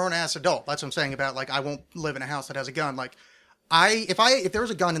as a grown ass adult. That's what I'm saying about I won't live in a house that has a gun. If there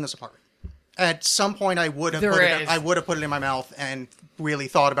was a gun in this apartment, at some point I would have put it in my mouth and really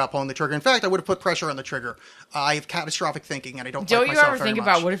thought about pulling the trigger. In fact, I would have put pressure on the trigger. I have catastrophic thinking, and I don't. Don't like you myself ever very think much.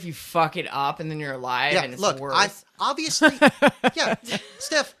 about what if you fuck it up and then you're alive and it's look, worse? I obviously, yeah,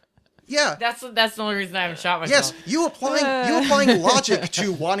 Steph, yeah. That's the only reason I haven't shot myself. Yes, you applying logic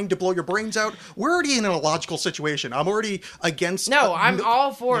to wanting to blow your brains out. We're already in an illogical situation. I'm already against. No, I'm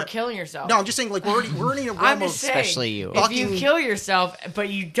all for killing yourself. No, I'm just saying we're already in a realm I'm of just saying, especially you. If you kill yourself, but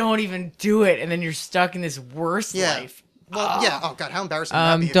you don't even do it, and then you're stuck in this worse life. Well, yeah. Oh God, how embarrassing would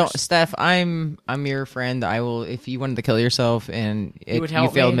that be? Don't, Steph. I'm your friend. I will. If you wanted to kill yourself and would you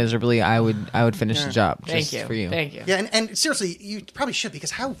help failed me? miserably, I would finish the job. Thank just you. for you. Thank you. Yeah, and seriously, you probably should,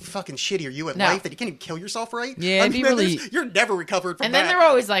 because how fucking shitty are you at No. life that you can't even kill yourself, right? Yeah, it'd be man, really- you're never recovered from And that. then they're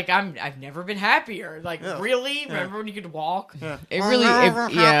always like, I've never been happier. Like, really? Remember when you could walk? It really,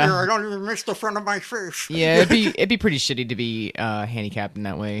 yeah, I don't even miss the front of my face. yeah. It'd be pretty shitty to be handicapped in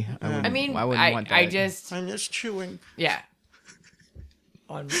that way. I mean, I wouldn't want that. I miss chewing. Yeah.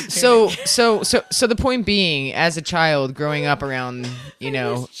 So the point being, as a child growing up around,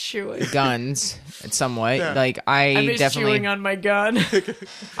 chewing. guns, somewhat Yeah. like I I miss definitely, chewing on my gun.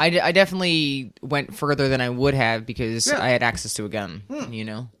 I definitely went further than I would have because Yeah. I had access to a gun,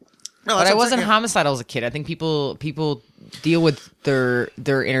 No, But that's I what I'm wasn't saying. homicidal as a kid. I think people deal with their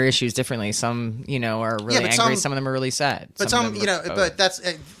inner issues differently. Some, are really but angry. some- some of them are really sad. But of some, them are both. but that's,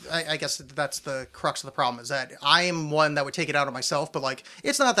 I guess that's the crux of the problem, is that I am one that would take it out on myself, but like,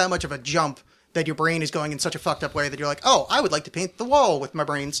 it's not that much of a jump that your brain is going in such a fucked up way that you're like, oh, I would like to paint the wall with my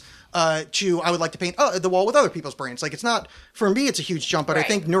brains, to I would like to paint the wall with other people's brains. Like, it's not, for me, it's a huge jump, but I Right.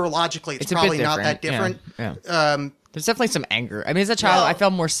 think neurologically it's It's a bit probably not that different. different. Yeah. There's definitely some anger. I mean, as a child, Well- I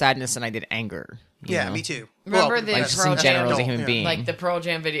felt more sadness than I did anger. you Yeah, know? me too. Remember Well, the like, Just Pearl in Jam general as a adult, human yeah. being. Like the Pearl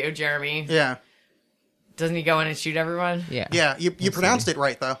Jam video, Jeremy. Yeah. Doesn't he go in and shoot everyone? Yeah. Yeah, you pronounced it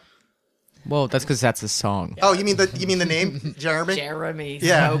right, though. Well, that's because that's a song. Oh, you mean the name? Jeremy? Jeremy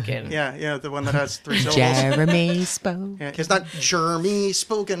Yeah. Smokin'. Yeah, the one that has 3 syllables. Jeremy spoke. Yeah, it's not Jeremy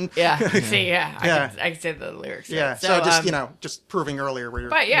spoken. Yeah. See, yeah. Yeah. I can say the lyrics. Yeah, right. so just, just proving earlier where you're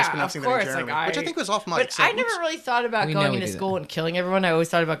But yeah, of mispronouncing course, the name Jeremy, like which I think was off mic. But so, I never oops. really thought about We know going we into do school and killing everyone. I always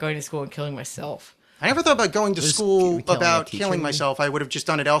thought about going to school and killing myself. I never thought about going to school killing a about teacher, killing maybe? myself. I would have just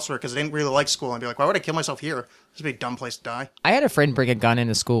done it elsewhere because I didn't really like school. I'd be like, why would I kill myself here? This would be a dumb place to die. I had a friend bring a gun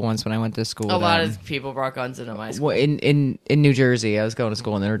into school once when I went to school. A lot of people brought guns into my school. well, in New Jersey. I was going to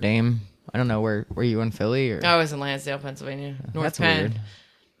school in Notre Dame. I don't know where you in Philly or I was in Lansdale, Pennsylvania. North that's Penn. weird.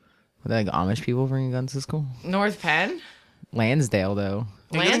 Were they like Amish people bringing guns to school? North Penn? Lansdale though.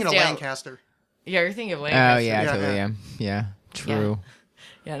 You're thinking of Lansdale. Lancaster. Yeah, you're thinking of Oh Lancaster. yeah, I Yeah, totally yeah. am. Yeah, true.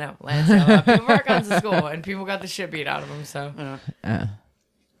 Yeah, no, Lansdale. People brought guns to school, and people got the shit beat out of them, so.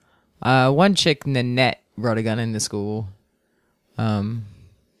 One chick, Nanette, brought a gun into school.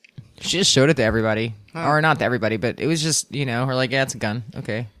 She just showed it to everybody, or not to everybody, but it was just her like, yeah, it's a gun.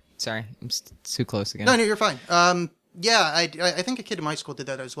 Okay, sorry, I'm too close again. No, you're fine. Yeah, I think a kid in my school did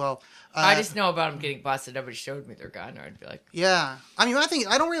that as well. I just know about them getting busted. Nobody showed me their gun, or I'd be like, Yeah, I mean,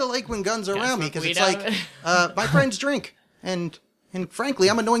 I don't really like when guns are around me because smoke it's weed like out of my friends drink and frankly,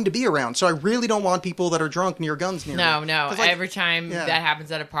 I'm annoying to be around. So I really don't want people that are drunk near guns near me. no. 'Cause, like, Every time yeah. that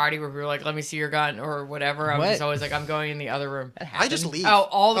happens at a party where people are like, let me see your gun, or whatever, I'm What? just always like, I'm going in the other room. I just leave. Oh,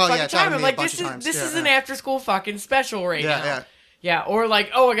 all the yeah, fucking it's happened time. to I'm me a like, bunch this of is times. this Yeah, is yeah. an after school fucking special right Yeah, now. yeah. Yeah, or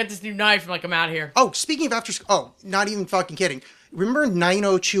like, oh, I got this new knife. I'm like, I'm out here. Oh, speaking of after school, not even fucking kidding. Remember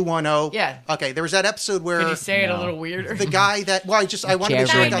 90210? Yeah. Okay, there was that episode where Can you say it a No. little weirder? the guy that I wanted to make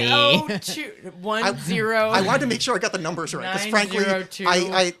sure I got Jeremy. 90210. I wanted to make sure I got the numbers right because frankly,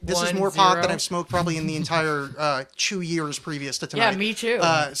 90210. this is more pot than I've smoked probably in the entire 2 years previous to tonight. Yeah, me too.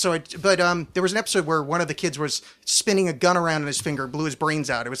 There was an episode where one of the kids was spinning a gun around in his finger, blew his brains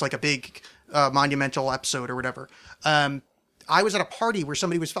out. It was like a big monumental episode or whatever. I was at a party where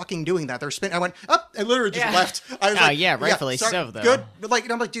somebody was fucking doing that. They were spinning. I went up and literally just Yeah. left. I was Oh, like, yeah, rightfully sorry, so, though. Good. But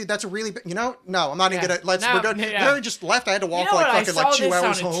I'm like, dude, that's a really, no, I'm not even Yeah. gonna. No, we're good. yeah. Literally just left. I had to You walk know what? I fucking saw 2 this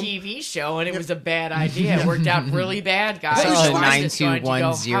hours on a home. TV show, and it was a bad idea. It worked out really bad, guys. It was just I like- just going to go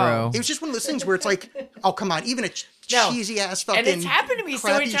 9210. home. It was just one of those things where it's like, oh come on, even a No. cheesy ass fucking. And it's happened to me so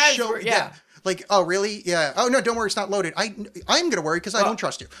many crappy times show- where- yeah. Like, oh really? Yeah. Oh no, don't worry, it's not loaded. I'm gonna worry because I don't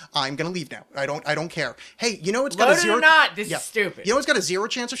trust you. I'm gonna leave now. I don't care. Hey, you know what's got a Loaded zero? or not, this Yeah. is stupid. You know what's got a 0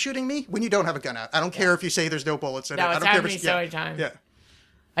 chance of shooting me? When you don't have a gun out. I don't care if you say there's no bullets in it. No, I it's don't care happened if to me so many times. Yeah.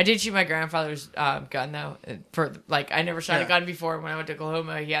 I did shoot my grandfather's gun though. For like, I never shot Yeah. a gun before. When I went to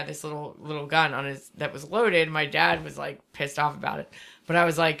Oklahoma, he had this little gun on his that was loaded. My dad was like pissed off about it, but I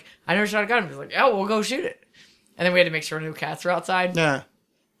was like, I never shot a gun. He was like, oh, we'll go shoot it. And then we had to make sure no cats were outside. Yeah.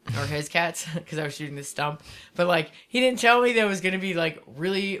 Or his cats, because I was shooting this stump. But like, he didn't tell me that it was gonna be like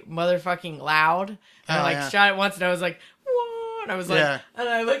really motherfucking loud. And I like yeah. shot it once, and I was like, whoa, and I was like, Yeah. and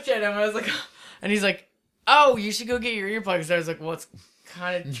I looked at him, and I was like, and he's like, oh, you should go get your earplugs. And I was like, well, it's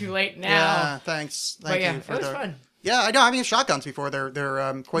kind of too late now. Yeah. Thanks. Thank But yeah, you it for was the. fun. Yeah, I know. I've used shotguns before. They're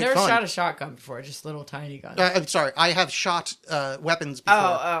quite Never fun. shot a shotgun before, just little tiny guns. I'm sorry, I have shot weapons before.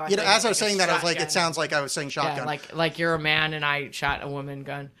 I You know, thought as I was like a saying that, I was like, shotgun. it sounds like I was saying shotgun. Yeah, like you're a man and I shot a woman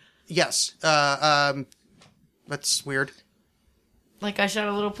gun. Yes. That's weird. Like I shot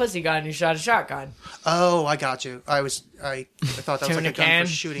a little pussy gun, you shot a shotgun. Oh, I got you. I thought that was like Tuna a gun can.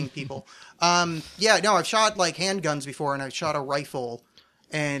 for shooting people. Yeah, no, I've shot like handguns before, and I've shot a rifle,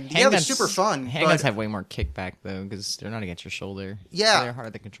 and yeah, they're super fun. Handguns but, have way more kickback though, because they're not against your shoulder. Yeah. They're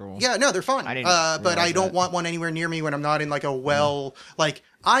harder to control. yeah, no, they're fun. I didn't but I realize don't that. want one anywhere near me when I'm not in like a like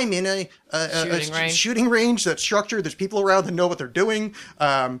I'm in a Shooting range. shooting range that's structured. There's people around that know what they're doing.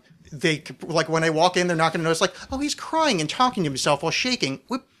 They like when I walk in, they're not going to notice like, oh, he's crying and talking to himself while shaking.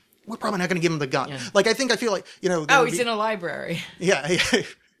 We're probably not going to give him the gun. Yeah. Like I feel like there Oh, would he's be- in a library. Yeah.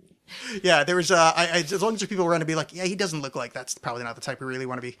 Yeah, there was as long as there's people around to be like, yeah, he doesn't look like that's probably not the type we really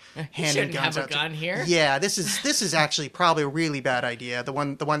want to be handing shouldn't guns have a out to. gun here. Yeah, this is actually probably a really bad idea.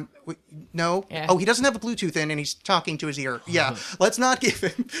 No. Yeah. Oh, he doesn't have a Bluetooth in and he's talking to his ear. Yeah, let's not give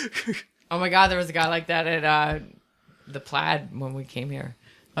him. Oh my God, there was a guy like that at the Plaid when we came here.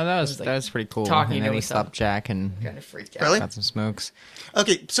 Oh, that was like, pretty cool. talking And to then he himself. stopped Jack and Kind of freaked out. Really? got some smokes.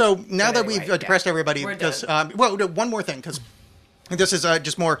 Okay, so now But that anyway, we've depressed yeah. everybody, We're because done. one more thing, because this is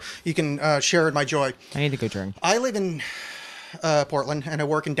just more you can share in my joy. I need to go drink. I live in Portland and I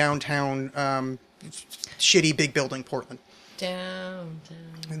work in downtown shitty big building Portland. Down.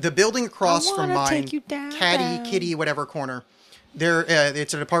 The building across I from wanna mine, take you down. Caddy, Kitty, whatever corner. There,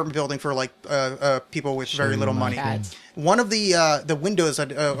 it's an apartment building for like people with very little money. Cats. One of the windows that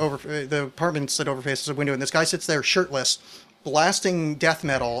the apartments that overfaces a window, and this guy sits there shirtless, blasting death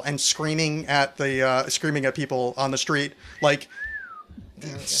metal and screaming at people on the street, like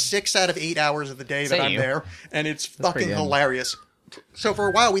 6 out of 8 hours of the day that that I'm you? there, and it's pretty fucking good. hilarious. So for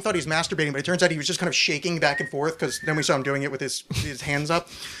a while we thought he was masturbating, but it turns out he was just kind of shaking back and forth because then we saw him doing it with his hands up.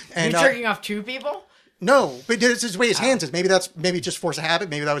 And You're jerking off two people? no, but it's his way his hands is. Maybe just force of habit.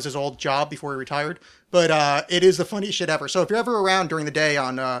 Maybe that was his old job before he retired. But it is the funniest shit ever. So if you're ever around during the day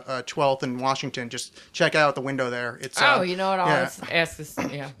on 12th in Washington, just check out the window there. It's You know what? I'll yeah. ask this.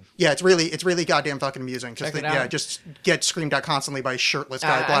 Yeah. Yeah, it's really goddamn fucking amusing. Check it out. Yeah, just get screamed at constantly by a shirtless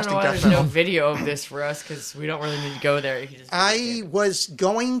guy I don't blasting know why death there's no metal. video of this for us because we don't really need to go there. You can just I was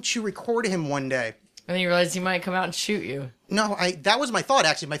going to record him one day. and then you realize he might come out and shoot you. No, that was my thought,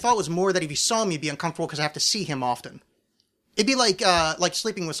 actually. My thought was more that if he saw me, he'd be uncomfortable because I have to see him often. It'd be like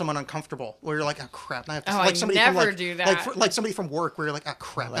sleeping with someone uncomfortable, where you're like, oh crap, I have to. Oh, like I somebody never from, do that. Like somebody from work, where you're like, oh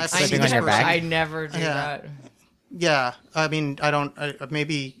crap, I have to see sleeping this on your person. back? I never do Yeah. that. Yeah, I mean, I don't know.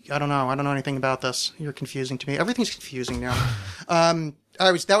 I don't know anything about this. You're confusing to me. Everything's confusing now. That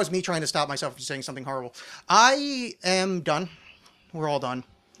was me trying to stop myself from saying something horrible. I am done. We're all done.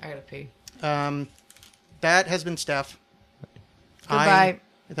 I gotta pee. That has been Steph. Goodbye.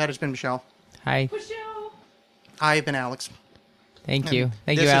 That has been Michelle. Hi. I have been Alex. Thank you.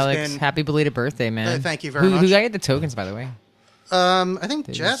 Thank this you, has Alex. been- Happy belated birthday, man. thank you very Who much. got you the tokens, by the way? I think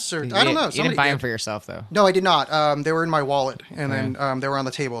Jess or I don't know. You Somebody didn't buy did. them for yourself, though. No, I did not. They were in my wallet, and then they were on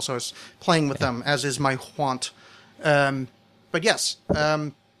the table, so I was playing with them, as is my wont. But yes,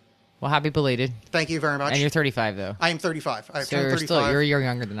 Well, happy belated. thank you very much. And you're 35, though. I am 35. I've So turned you're 35. you're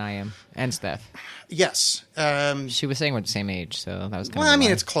younger than I am, and Steph. Yes. She was saying we're the same age, so that was kind of. Well, I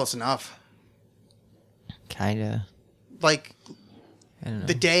mean, it's close enough. kinda. Like I don't know.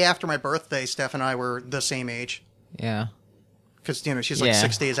 the day after my birthday, Steph and I were the same age Yeah. because she's like Yeah.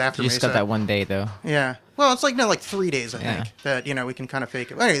 6 days after You me. just got so- that one day, though. Yeah. Well, it's like 3 days, I Yeah. think, that we can kind of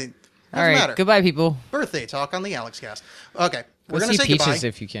fake it. Anyway, doesn't All right. matter. Goodbye, people. Birthday talk on the Alex Cast. Okay, we're Go gonna see say Peaches goodbye.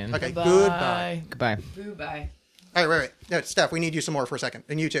 if you can. Okay, goodbye. Goodbye. Goodbye. All right, wait. No, Steph, we need you some more for a second,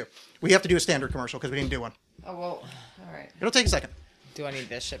 and you too. We have to do a standard commercial because we didn't do one. Oh well. All right. It'll take a second. Do I need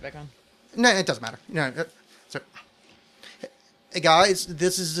this shit back on? No, it doesn't matter. No. So, hey guys,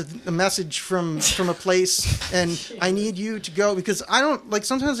 this is a message from a place, and I need you to go because I don't like.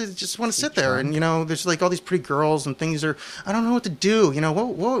 Sometimes I just want to sit there, and there's like all these pretty girls and things are. I don't know what to do.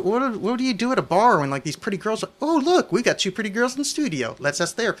 What do you do at a bar when like these pretty girls are? Oh, look, we got two pretty girls in the studio. Let's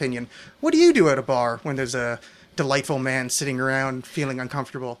ask their opinion. What do you do at a bar when there's a delightful man sitting around feeling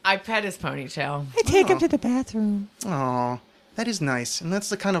uncomfortable? I pet his ponytail. I take him to the bathroom. Aw, that is nice, and that's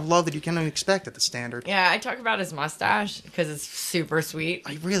the kind of love that you can expect at the Standard. Yeah, I talk about his mustache because it's super sweet.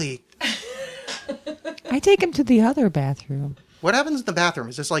 I really. I take him to the other bathroom. What happens in the bathroom?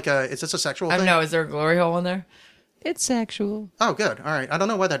 Is this a sexual I thing? don't know. Is there a glory hole in there? It's sexual. Oh, good. All right. I don't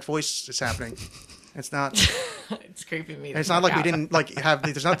know why that voice is happening. It's not. It's creeping me. It's not like we didn't have.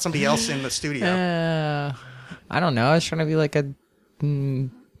 There's not somebody else in the studio. I don't know. I was trying to be like a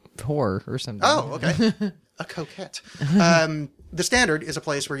whore or something. Oh, okay. A coquette. The Standard is a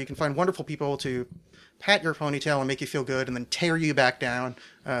place where you can find wonderful people to pat your ponytail and make you feel good, and then tear you back down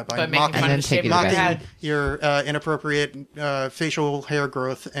by But making mocking, fun And then of the take shape you of to your the mocking head. your inappropriate facial hair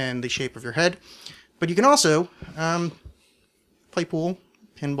growth and the shape of your head. But you can also play pool,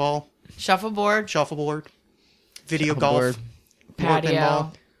 pinball, Shuffleboard, video Shuffleboard. golf, more patio.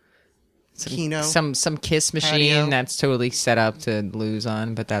 pinball, Keno. Some kiss machine Patio. that's totally set up to lose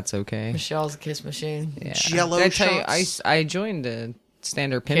on, but that's okay. Michelle's kiss machine. Yeah. Jello Did I tell you, shots. I joined a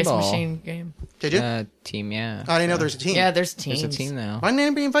standard Kiss pinball machine game. Did you? team. Yeah, I didn't know there's a team. Yeah, there's teams. there's a team now. Why didn't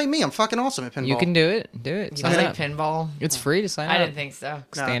anybody invite me? I'm fucking awesome at pinball. You can do it. Do it. You Sign play up. pinball? It's free to sign up. I didn't think so.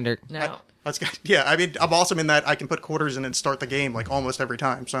 Standard. No. That's good. Yeah, I mean, I'm awesome in that I can put quarters in and start the game like almost every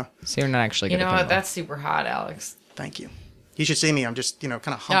time. So So you're not actually You good know at what? pinball. That's super hot, Alex. thank you. You should see me. I'm just, kind of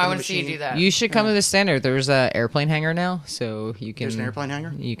No, humping I the want to see machine. you do that. You should come to the standard. There's a airplane hangar now, so you can. There's an airplane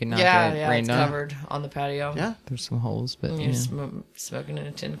hangar? You can not yeah, get it's rained on. covered on the patio. Yeah. There's some holes, but You're yeah. smoking in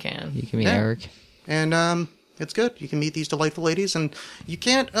a tin can. You can meet Yeah. Eric. And it's good. You can meet these delightful ladies, and you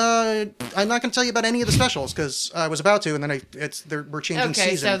can't. I'm not going to tell you about any of the specials because I was about to, and then we're changing Okay,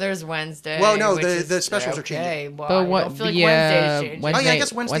 season. so there's Wednesday. Well, no, which the is- specials are okay, changing. well, But I what? don't feel like yeah, Wednesday's changing. Wednesday, Oh, yeah, I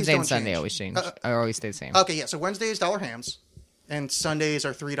guess Wednesdays Wednesday and don't Sunday change. always change. I always stay the same. Okay, yeah. So Wednesdays dollar hams, and Sundays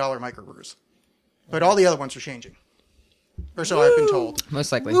are $3 microbrews. But all the other ones are changing, or so I've been told.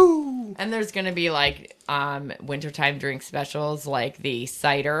 Most likely. And there's gonna be like wintertime drink specials, like the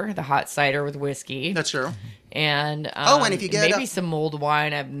cider, the hot cider with whiskey, That's true. and and if you get maybe some mulled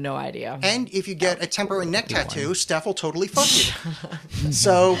wine, I have no idea. And if you get a temporary neck tattoo, Steph will totally fuck you.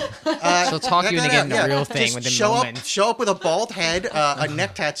 So She'll talk check you into that out. getting the Yeah. real thing Just within show moments. show up with a bald head, a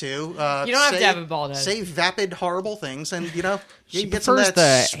neck tattoo. You don't have to have a bald head. Say vapid, horrible things, and you She get some of prefers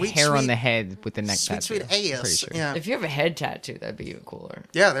that the sweet, hair on sweet, the head with the neck sweet, tattoo. sweet I'm ass. pretty sure. Yeah, If you have a head tattoo, that'd be even cooler.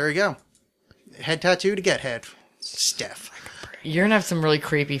 yeah. There you go. Head tattoo to get head. Steph, You're gonna have some really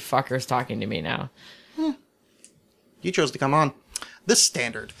creepy fuckers talking to me now. you chose to come on. The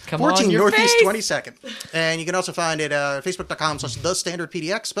Standard. Come 14 on, your Northeast face. 22nd. And you can also find it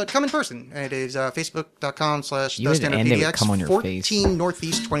facebook.com/thestandardpdx, but come in person. It is You would end it with facebook.com/thestandardpdx. come on your 14 face.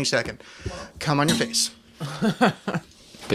 Northeast 22nd. Come on your face.